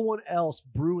been no one else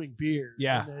brewing beer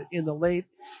in the late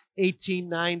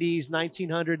 1890s,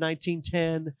 1900,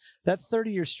 1910, that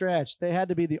 30-year stretch. They had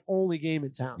to be the only game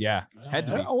in town. Had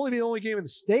to be. Only the only game in the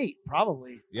state,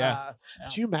 probably. Do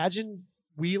you imagine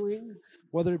wheeling,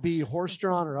 whether it be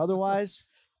horse-drawn or otherwise,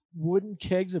 wooden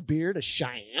kegs of beer to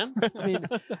Cheyenne. I mean,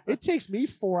 it takes me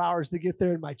 4 hours to get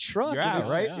there in my truck. Yeah, and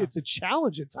it's, right. It's a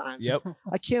challenge at times. Yep.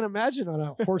 I can't imagine on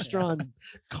a horse-drawn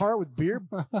car with beer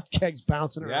kegs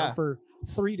bouncing around Yeah. for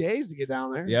 3 days to get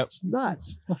down there. Yep. It's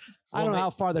nuts. I don't know how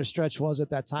far their stretch was at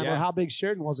that time or Yeah. how big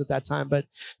Sheridan was at that time, but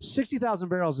 60,000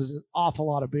 barrels is an awful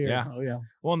lot of beer. Yeah. Oh yeah.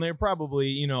 Well, and they're probably,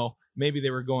 you know, maybe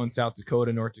they were going South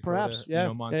Dakota, North Dakota, Perhaps, yeah, you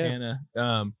know, Montana.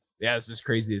 Yeah, it's just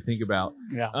crazy to think about.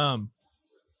 Yeah.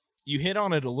 You hit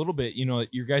on it a little bit, you know,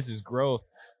 your guys' growth.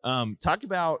 Talk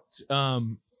about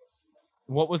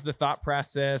what was the thought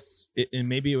process, and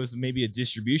maybe it was a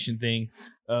distribution thing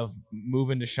of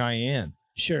moving to Cheyenne.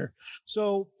 Sure.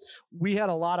 So we had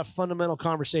a lot of fundamental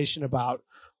conversation about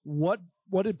what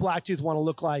did Blacktooth want to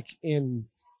look like in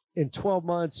 12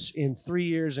 months, in 3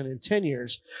 years, and in 10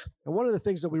 years. And one of the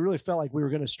things that we really felt like we were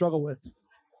going to struggle with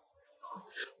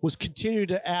was continue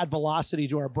to add velocity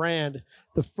to our brand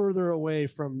the further away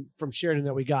from Sheridan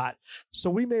that we got. So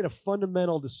we made a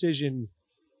fundamental decision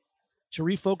to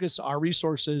refocus our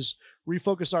resources,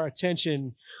 refocus our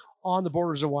attention on the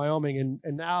borders of Wyoming.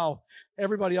 And now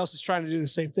everybody else is trying to do the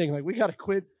same thing. Like, we got to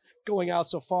quit going out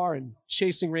so far and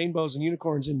chasing rainbows and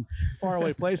unicorns in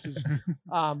faraway places.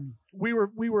 We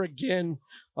were again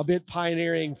a bit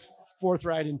pioneering,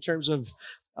 forthright in terms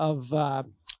of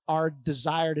our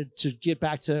desire to get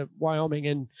back to Wyoming.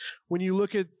 And when you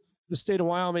look at the state of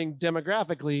Wyoming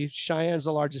demographically, Cheyenne's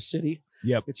the largest city.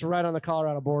 Yep. It's right on the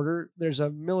Colorado border. There's a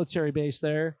military base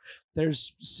there.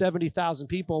 There's 70,000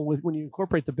 people when you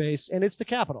incorporate the base, and it's the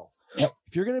capital. Yep.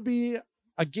 If you're going to be,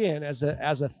 again, as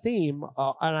a theme,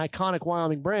 an iconic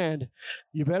Wyoming brand,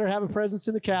 you better have a presence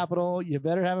in the capital. You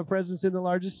better have a presence in the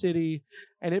largest city,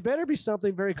 and it better be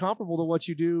something very comparable to what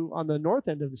you do on the north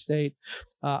end of the state,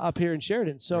 up here in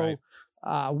Sheridan. So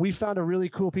we found a really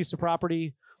cool piece of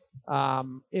property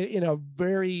in a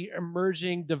very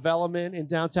emerging development in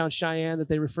downtown Cheyenne that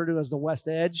they refer to as the West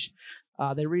Edge.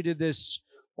 They redid this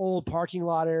old parking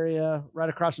lot area right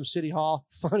across from City Hall.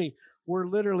 Funny, we're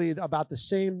literally about the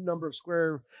same number of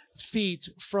square feet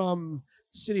from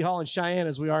City Hall in Cheyenne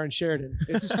as we are in Sheridan.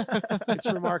 It's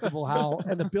remarkable how,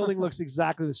 and the building looks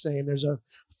exactly the same. There's a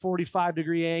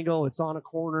 45-degree angle. It's on a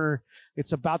corner.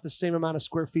 It's about the same amount of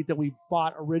square feet that we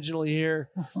bought originally here.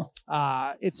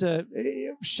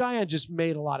 Cheyenne just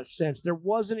made a lot of sense. There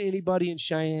wasn't anybody in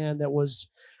Cheyenne that was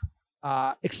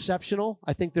exceptional.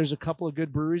 I think there's a couple of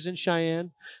good breweries in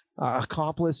Cheyenne.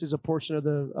 Accomplice is a portion of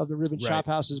the Ribbon Shop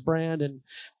House's brand,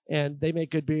 and they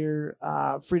make good beer.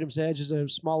 Freedom's Edge is a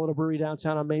small little brewery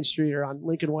downtown on Main Street or on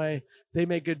Lincoln Way. They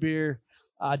make good beer.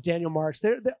 Daniel Marks.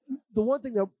 The one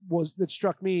thing that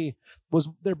struck me was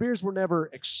their beers were never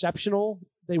exceptional.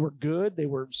 They were good. They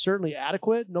were certainly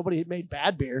adequate. Nobody made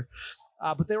bad beer.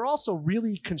 But they were also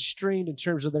really constrained in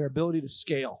terms of their ability to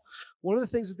scale. One of the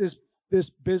things that this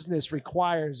business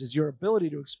requires is your ability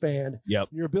to expand,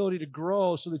 your ability to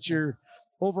grow so that your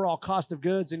overall cost of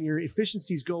goods and your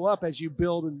efficiencies go up as you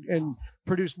build and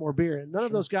produce more beer. And none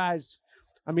of those guys,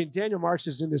 I mean, Daniel Marks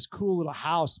is in this cool little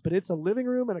house, but it's a living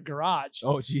room and a garage.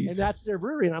 Oh, geez. And that's their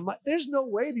brewery. And I'm like, there's no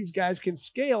way these guys can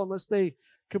scale unless they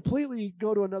completely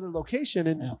go to another location.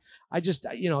 And I just,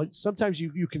 sometimes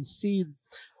you can see,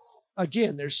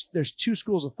 again, there's two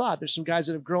schools of thought. There's some guys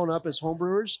that have grown up as home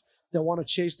brewers that want to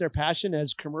chase their passion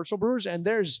as commercial brewers. And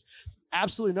there's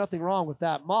absolutely nothing wrong with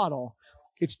that model.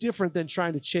 It's different than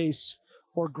trying to chase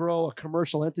or grow a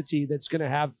commercial entity that's going to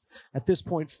have, at this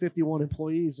point, 51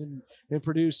 employees and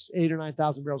produce 8,000 or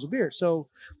 9,000 barrels of beer. So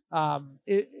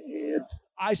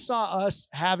I saw us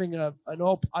having an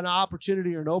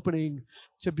opportunity or an opening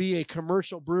to be a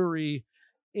commercial brewery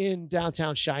in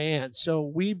downtown Cheyenne. So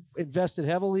we invested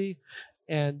heavily,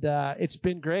 and it's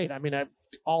been great. I mean,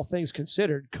 all things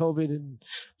considered, COVID and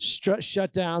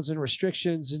shutdowns and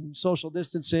restrictions and social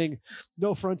distancing,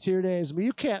 no frontier days. I mean,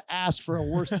 you can't ask for a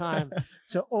worse time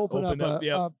to open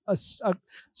up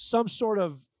some sort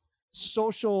of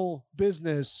social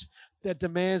business that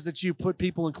demands that you put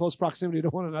people in close proximity to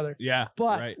one another. Yeah.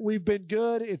 But we've been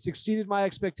good. It's exceeded my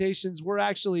expectations. We're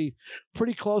actually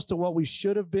pretty close to what we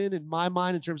should have been in my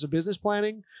mind in terms of business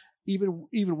planning, even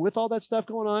with all that stuff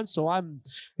going on. So I'm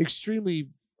extremely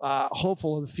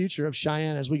hopeful of the future of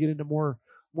Cheyenne as we get into more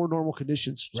normal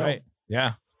conditions. So, right.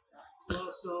 Yeah. Well,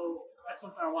 so that's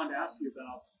something I wanted to ask you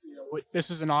about.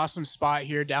 This is an awesome spot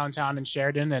here downtown in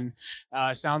Sheridan, and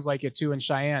sounds like it too in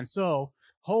Cheyenne. So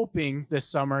hoping this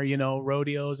summer,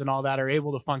 rodeos and all that are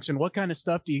able to function. What kind of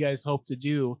stuff do you guys hope to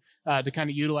do to kind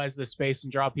of utilize this space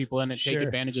and draw people in and take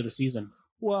advantage of the season?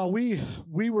 Well, we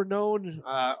were known,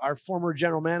 our former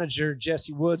general manager,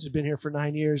 Jesse Woods, had been here for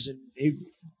 9 years, and he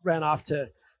ran off to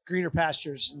greener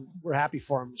pastures, and we're happy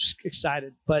for him, just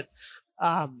excited. But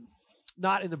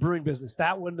not in the brewing business.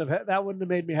 That wouldn't have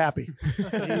made me happy.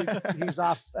 He's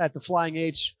off at the Flying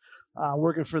H,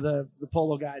 working for the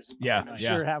Polo guys. I'm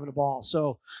sure having a ball.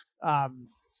 So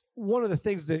one of the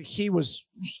things that he was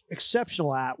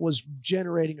exceptional at was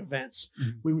generating events. Mm-hmm.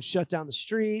 We would shut down the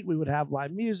street. We would have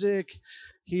live music.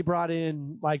 He brought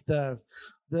in like the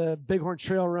Bighorn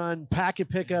Trail Run packet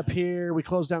pickup here. We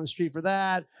closed down the street for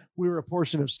that. We were a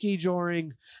portion of ski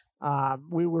joring.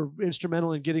 We were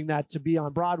instrumental in getting that to be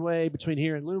on Broadway between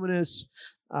here and Luminous.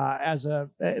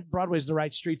 Broadway is the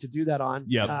right street to do that on.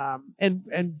 Yeah.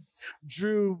 And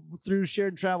drew through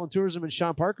Sheridan Travel and Tourism and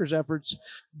Sean Parker's efforts,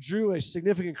 drew a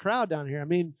significant crowd down here. I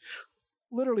mean,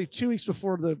 literally 2 weeks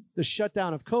before the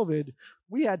shutdown of COVID,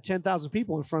 we had 10,000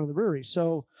 people in front of the brewery.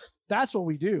 So that's what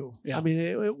we do. Yeah. I mean,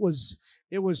 it was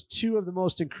two of the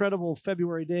most incredible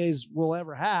February days we'll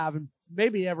ever have, and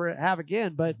maybe ever have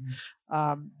again. But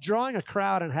drawing a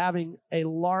crowd and having a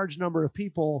large number of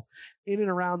people in and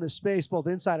around this space, both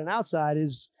inside and outside,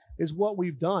 is what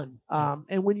we've done.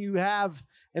 And when you have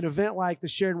an event like the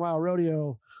Sheridan Wild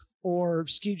Rodeo or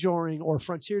ski joring or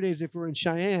Frontier Days, if we're in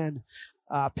Cheyenne,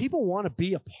 people want to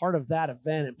be a part of that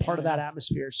event and part of that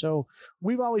atmosphere. So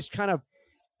we've always kind of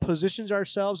positioned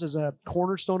ourselves as a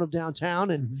cornerstone of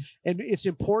downtown, and it's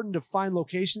important to find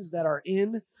locations that are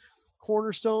in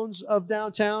cornerstones of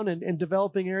downtown and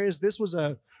developing areas. This was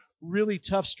a really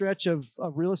tough stretch of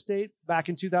real estate back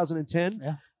in 2010. Yeah.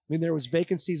 I mean, there was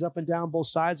vacancies up and down both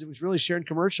sides. It was really Sheridan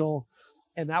commercial,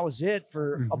 and that was it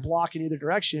for a block in either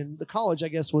direction. The college, I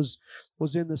guess, was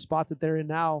in the spot that they're in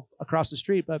now across the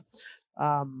street. But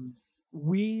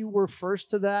we were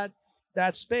first to that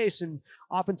space, and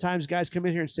oftentimes guys come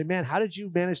in here and say, man, how did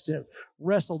you manage to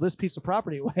wrestle this piece of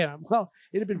property away? Well,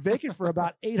 it had been vacant for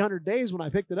about 800 days when I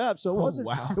picked it up, so it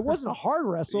wasn't a hard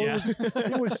wrestle. Yeah.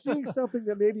 It was seeing something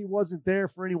that maybe wasn't there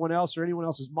for anyone else or anyone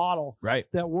else's model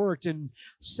that worked. And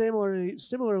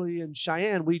similarly in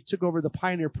Cheyenne, we took over the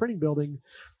Pioneer Printing Building,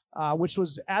 which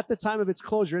was at the time of its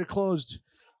closure. It closed,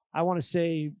 I want to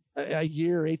say, a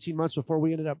year, 18 months before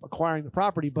we ended up acquiring the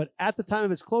property. But at the time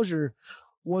of its closure,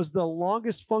 was the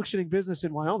longest functioning business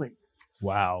in Wyoming.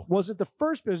 Wow. Wasn't the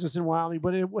first business in Wyoming,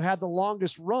 but it had the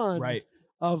longest run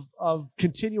of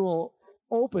continual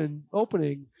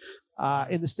opening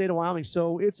in the state of Wyoming.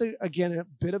 So it's, again, a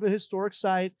bit of a historic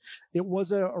site. It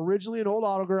was originally an old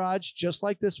auto garage, just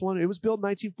like this one. It was built in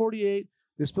 1948.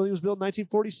 This building was built in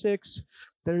 1946.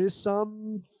 There is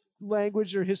some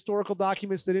language or historical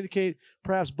documents that indicate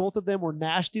perhaps both of them were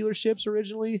Nash dealerships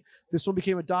originally. This one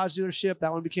became a Dodge dealership.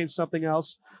 That one became something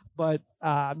else. But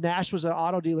Nash was an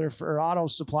auto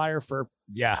supplier for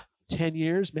 10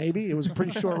 years, maybe. It was a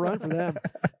pretty short run for them.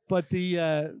 But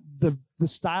the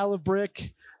style of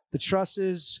brick, the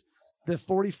trusses, the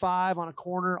 45 on a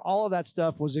corner, all of that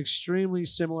stuff was extremely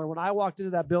similar. When I walked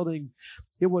into that building,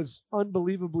 it was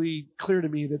unbelievably clear to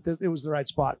me that it was the right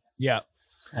spot. Yeah.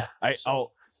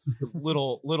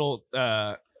 Little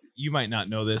you might not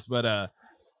know this, but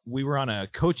we were on a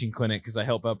coaching clinic because I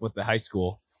help up with the high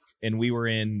school, and we were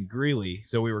in Greeley,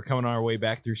 so we were coming on our way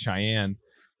back through Cheyenne,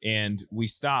 and we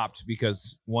stopped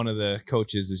because one of the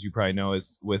coaches, as you probably know,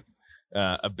 is with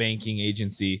a banking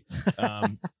agency,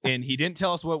 and he didn't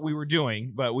tell us what we were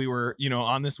doing, but we were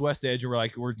on this west edge,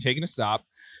 and we're taking a stop,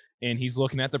 and he's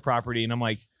looking at the property, and I'm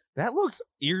like, that looks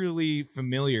eerily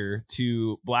familiar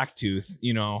to Blacktooth,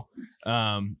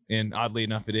 and oddly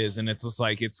enough it is. And it's just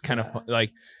like, it's kind of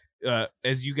like,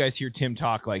 as you guys hear Tim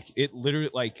talk, like it literally,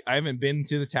 like I haven't been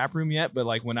to the tap room yet, but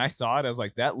like when I saw it, I was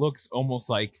like, that looks almost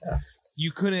like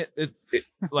you couldn't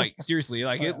like, seriously,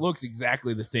 like it looks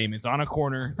exactly the same. It's on a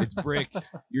corner, it's brick.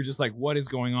 You're just like, what is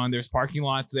going on? There's parking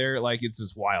lots there. Like, it's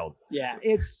just wild. Yeah.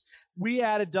 We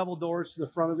added double doors to the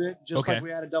front of it, just like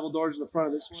we added double doors to the front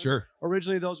of this one. Sure.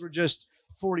 Originally, those were just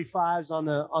 45s on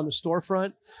the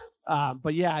storefront.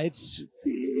 But yeah, it's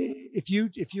if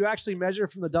you actually measure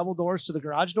from the double doors to the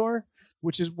garage door,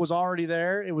 which was already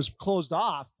there, it was closed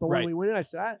off. But when we went in, I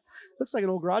said, looks like an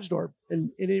old garage door.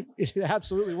 And it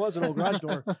absolutely was an old garage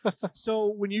door. So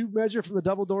when you measure from the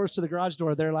double doors to the garage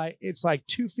door, it's like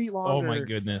 2 feet longer. Oh my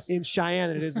goodness. In Cheyenne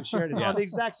than it is in Sheridan. On the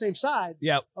exact same side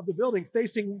of the building,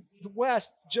 facing the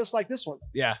west, just like this one.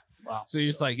 Yeah. Wow. So you're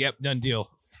just like, yep, done deal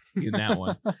in that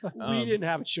one. We didn't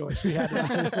have a choice. We had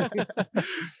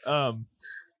to.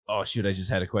 Oh shoot, I just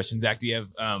had a question. Zach, do you have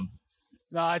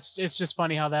No, it's just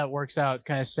funny how that works out,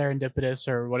 kind of serendipitous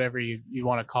or whatever you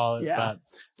want to call it. Yeah.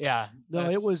 But no,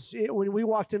 it was when we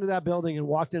walked into that building and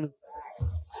walked in.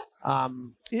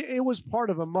 It was part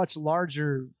of a much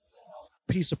larger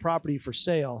piece of property for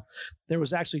sale. There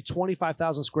was actually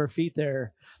 25,000 square feet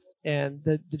there, And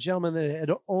the gentleman that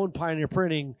had owned Pioneer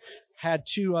Printing had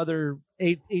two other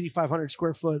 8,500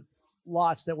 square foot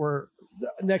lots that were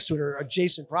next to it, or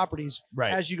adjacent properties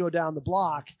as you go down the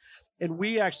block. And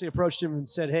we actually approached him and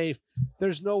said, hey,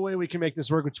 there's no way we can make this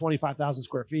work with 25,000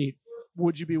 square feet.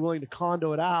 Would you be willing to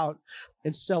condo it out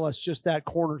and sell us just that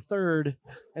corner third?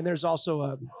 And there's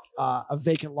also a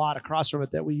vacant lot across from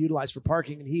it that we utilize for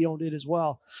parking, and he owned it as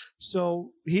well.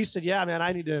 So he said, yeah, man,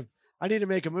 I need to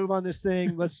make a move on this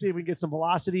thing. Let's see if we can get some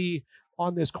velocity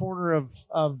on this corner of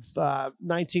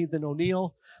 19th and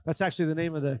O'Neill. That's actually the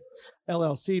name of the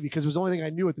LLC, because it was the only thing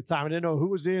I knew at the time. I didn't know who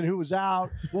was in, who was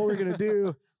out, what we were going to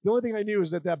do. The only thing I knew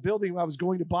is that building I was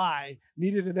going to buy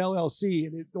needed an LLC.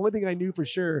 And the only thing I knew for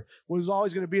sure was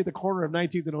always going to be at the corner of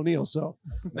 19th and O'Neill. So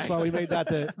that's why we made that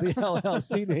the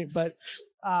LLC name. But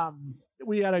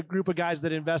we had a group of guys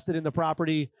that invested in the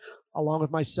property along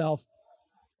with myself,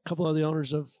 a couple of the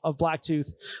owners of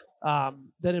Blacktooth,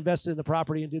 that invested in the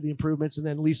property and do the improvements and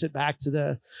then lease it back to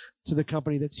the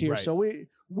company that's here. Right. So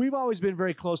we've always been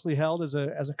very closely held as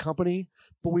a company,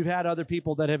 but we've had other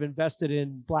people that have invested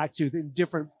in Blacktooth in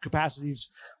different capacities,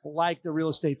 like the real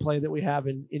estate play that we have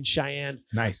in Cheyenne.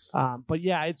 Nice. But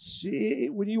yeah,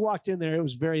 when you walked in there, it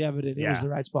was very evident it was the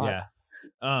right spot.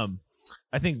 Yeah.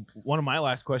 I think one of my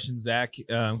last questions, Zach,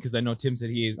 because I know Tim said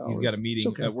he's got a meeting.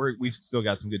 Okay. We've still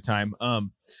got some good time.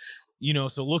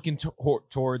 So looking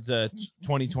towards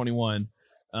 2021,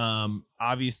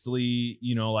 obviously,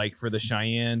 like for the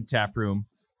Cheyenne tap room,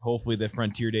 hopefully the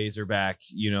Frontier Days are back.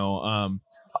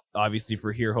 Obviously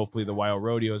for here, hopefully the Wild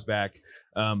Rodeo is back.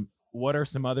 What are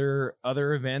some other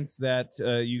events that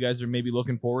you guys are maybe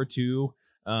looking forward to,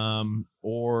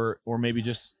 or maybe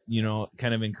just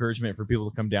kind of encouragement for people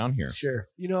to come down here? Sure.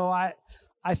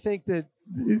 I think that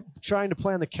trying to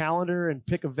plan the calendar and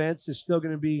pick events is still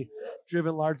going to be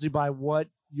driven largely by what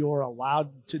you're allowed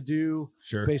to do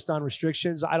based on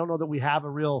restrictions. I don't know that we have a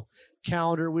real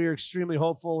calendar. We are extremely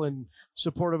hopeful and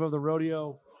supportive of the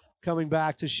rodeo coming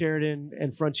back to Sheridan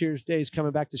and Frontiers Days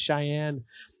coming back to Cheyenne.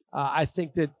 I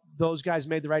think that those guys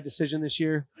made the right decision this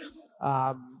year.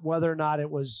 Whether or not it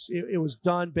was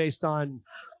done based on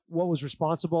what was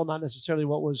responsible, not necessarily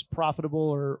what was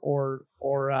profitable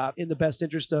or in the best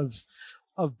interest of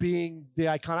being the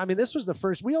icon. I mean, this was the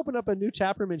first. We opened up a new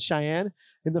tap room in Cheyenne.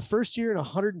 In the first year in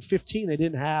 115, they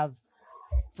didn't have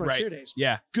Frontier Days.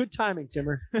 Yeah. Good timing,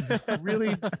 Timmer.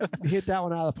 Really hit that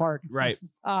one out of the park. Right.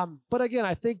 But again,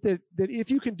 I think that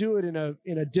if you can do it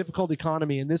in a difficult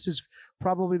economy, and this is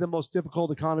probably the most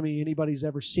difficult economy anybody's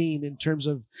ever seen in terms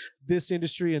of this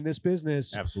industry and this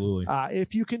business. Absolutely.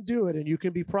 If you can do it and you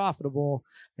can be profitable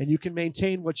and you can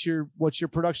maintain what your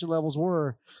production levels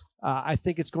were, I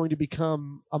think it's going to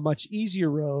become a much easier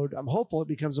road. I'm hopeful it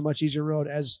becomes a much easier road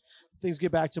as things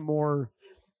get back to more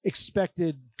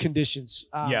expected conditions.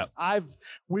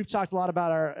 We've talked a lot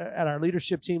about at our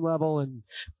leadership team level and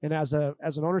as an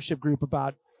ownership group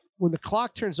about when the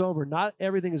clock turns over, not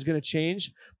everything is going to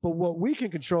change, but what we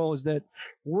can control is that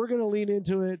we're going to lean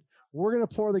into it. We're going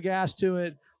to pour the gas to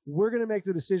it. We're going to make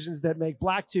the decisions that make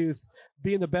Blacktooth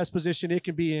be in the best position it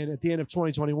can be in at the end of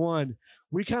 2021.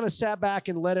 We kind of sat back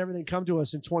and let everything come to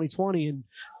us in 2020, and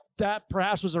that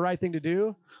perhaps was the right thing to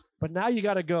do. But now you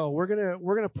got to go. We're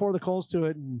gonna pour the coals to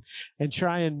it and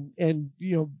try and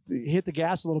hit the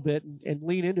gas a little bit and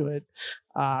lean into it.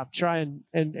 Try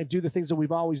and do the things that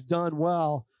we've always done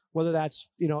well, whether that's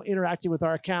interacting with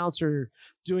our accounts or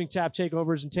doing tap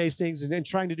takeovers and tastings and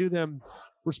trying to do them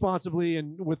responsibly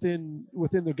and within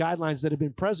the guidelines that have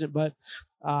been present. But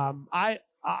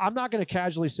I'm not going to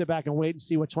casually sit back and wait and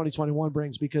see what 2021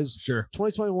 brings, because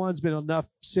 2021's been enough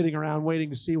sitting around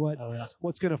waiting to see what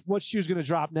shoe's going to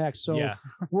drop next. So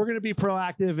we're going to be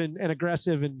proactive and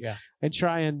aggressive and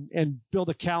try and build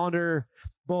a calendar,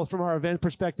 both from our event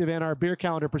perspective and our beer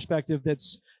calendar perspective,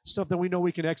 that's something we know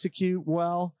we can execute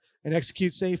well and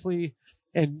execute safely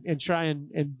and try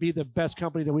and be the best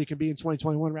company that we can be in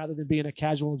 2021, rather than being a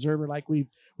casual observer like we've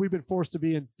been forced to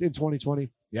be in 2020.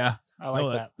 Yeah. I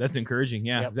like that. That's encouraging.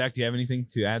 Yeah. Yep. Zach, do you have anything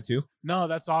to add to? No,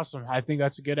 that's awesome. I think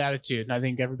that's a good attitude. And I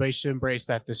think everybody should embrace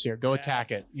that this year. Go attack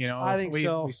it. I think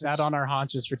so. We sat on our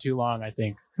haunches for too long, I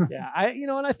think. Yeah.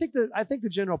 And I think the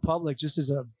general public, just as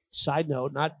a side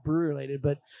note, not brewery related,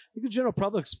 but I think the general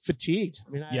public's fatigued. I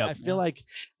mean, I feel like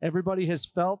everybody has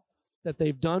felt that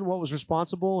they've done what was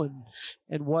responsible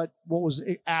and what was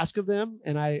asked of them.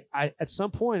 And I at some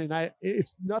point,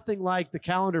 it's nothing like the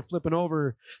calendar flipping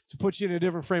over to put you in a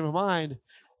different frame of mind.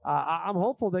 I'm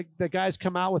hopeful that guys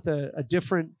come out with a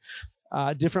different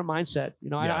different mindset. You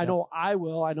know, I know I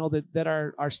will. I know that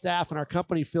our staff and our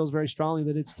company feels very strongly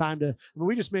that it's time to. I mean,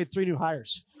 we just made 3 new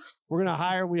hires. We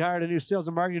hired a new sales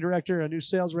and marketing director, a new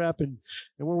sales rep, and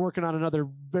we're working on another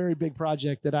very big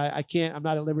project that I'm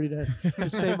not at liberty to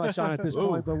say much on at this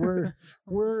point, but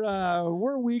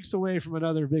we're weeks away from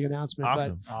another big announcement.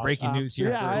 Awesome. Breaking news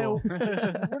here.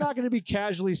 We're not going to be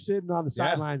casually sitting on the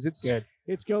sidelines.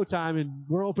 It's go time, and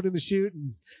we're opening the chute,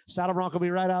 and Saddle Bronc will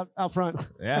be right out front.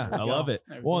 Yeah, I love it.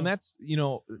 Well, and that's,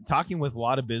 talking with a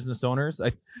lot of business owners,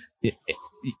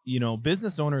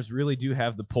 business owners really do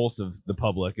have the pulse of the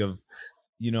public of,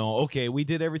 okay, we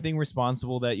did everything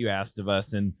responsible that you asked of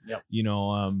us. And,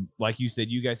 like you said,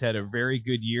 you guys had a very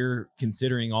good year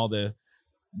considering all the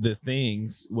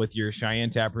things with your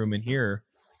Cheyenne tap room in here.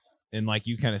 And like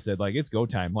you kind of said, like, it's go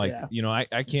time. Like,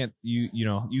 I can't,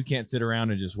 you can't sit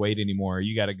around and just wait anymore.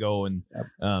 You got to go. And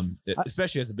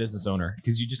especially as a business owner,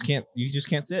 because you just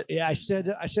can't sit. Yeah. I said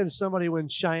to somebody when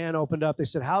Cheyenne opened up, they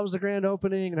said, how was the grand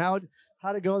opening and how'd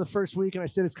it go the first week? And I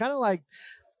said, it's kind of like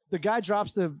the guy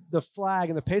drops the flag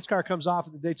and the pace car comes off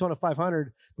at the Daytona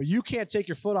 500, but you can't take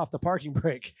your foot off the parking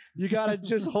brake. You got to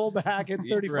just hold back at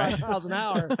 35 miles an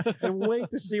hour and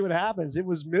wait to see what happens. It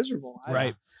was miserable.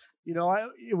 Right.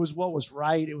 It was what was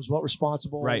right. It was what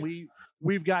responsible. Right.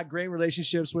 We've got great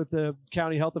relationships with the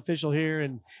county health official here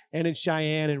and in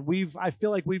Cheyenne. And I feel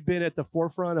like we've been at the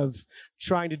forefront of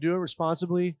trying to do it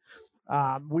responsibly.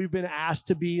 We've been asked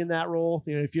to be in that role.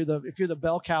 If you're the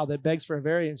bell cow that begs for a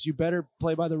variance, you better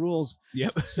play by the rules.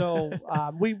 Yep. So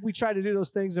we try to do those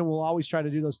things, and we'll always try to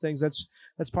do those things.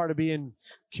 That's part of being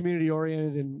community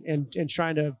oriented and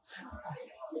trying to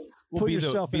put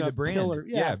yourself in a brand. pillar.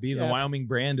 The Wyoming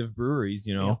brand of breweries.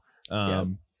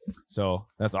 So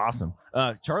that's awesome.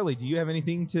 Charlie, do you have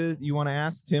anything you want to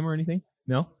ask Tim or anything?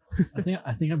 No. I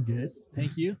think I'm good.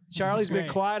 Thank you. Charlie's been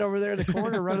quiet over there in the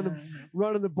corner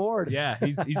running the board. Yeah,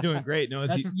 he's doing great. No,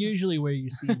 that's usually where you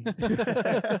see me.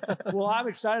 Well, I'm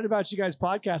excited about you guys'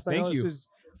 podcast. I know this is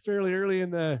fairly early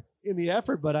in the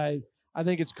effort, but I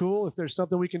think it's cool. If there's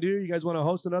something we can do, you guys want to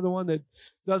host another one that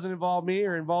doesn't involve me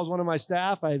or involves one of my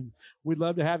staff, we'd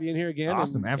love to have you in here again.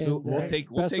 Awesome. Absolutely. We'll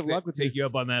take you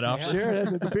up on that offer. Sure.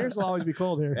 The beers will always be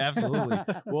cold here. Absolutely.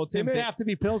 Well, Tim, it may have to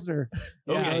be Pilsner.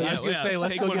 Okay. I was going to say,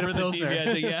 let's go get a Pilsner.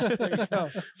 There you go.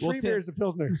 Free beer's a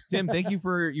Pilsner. Tim, thank you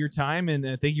for your time, and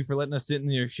thank you for letting us sit in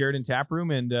your Sheridan tap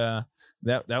room. And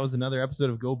that was another episode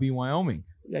of Go Be Wyoming.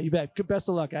 Yeah, you bet. Good. Best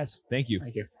of luck, guys. Thank you.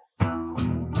 Thank you.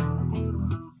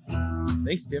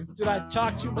 Thanks, Tim. Did I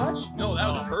talk too much? No, that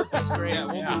was perfect. That's great.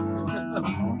 Yeah.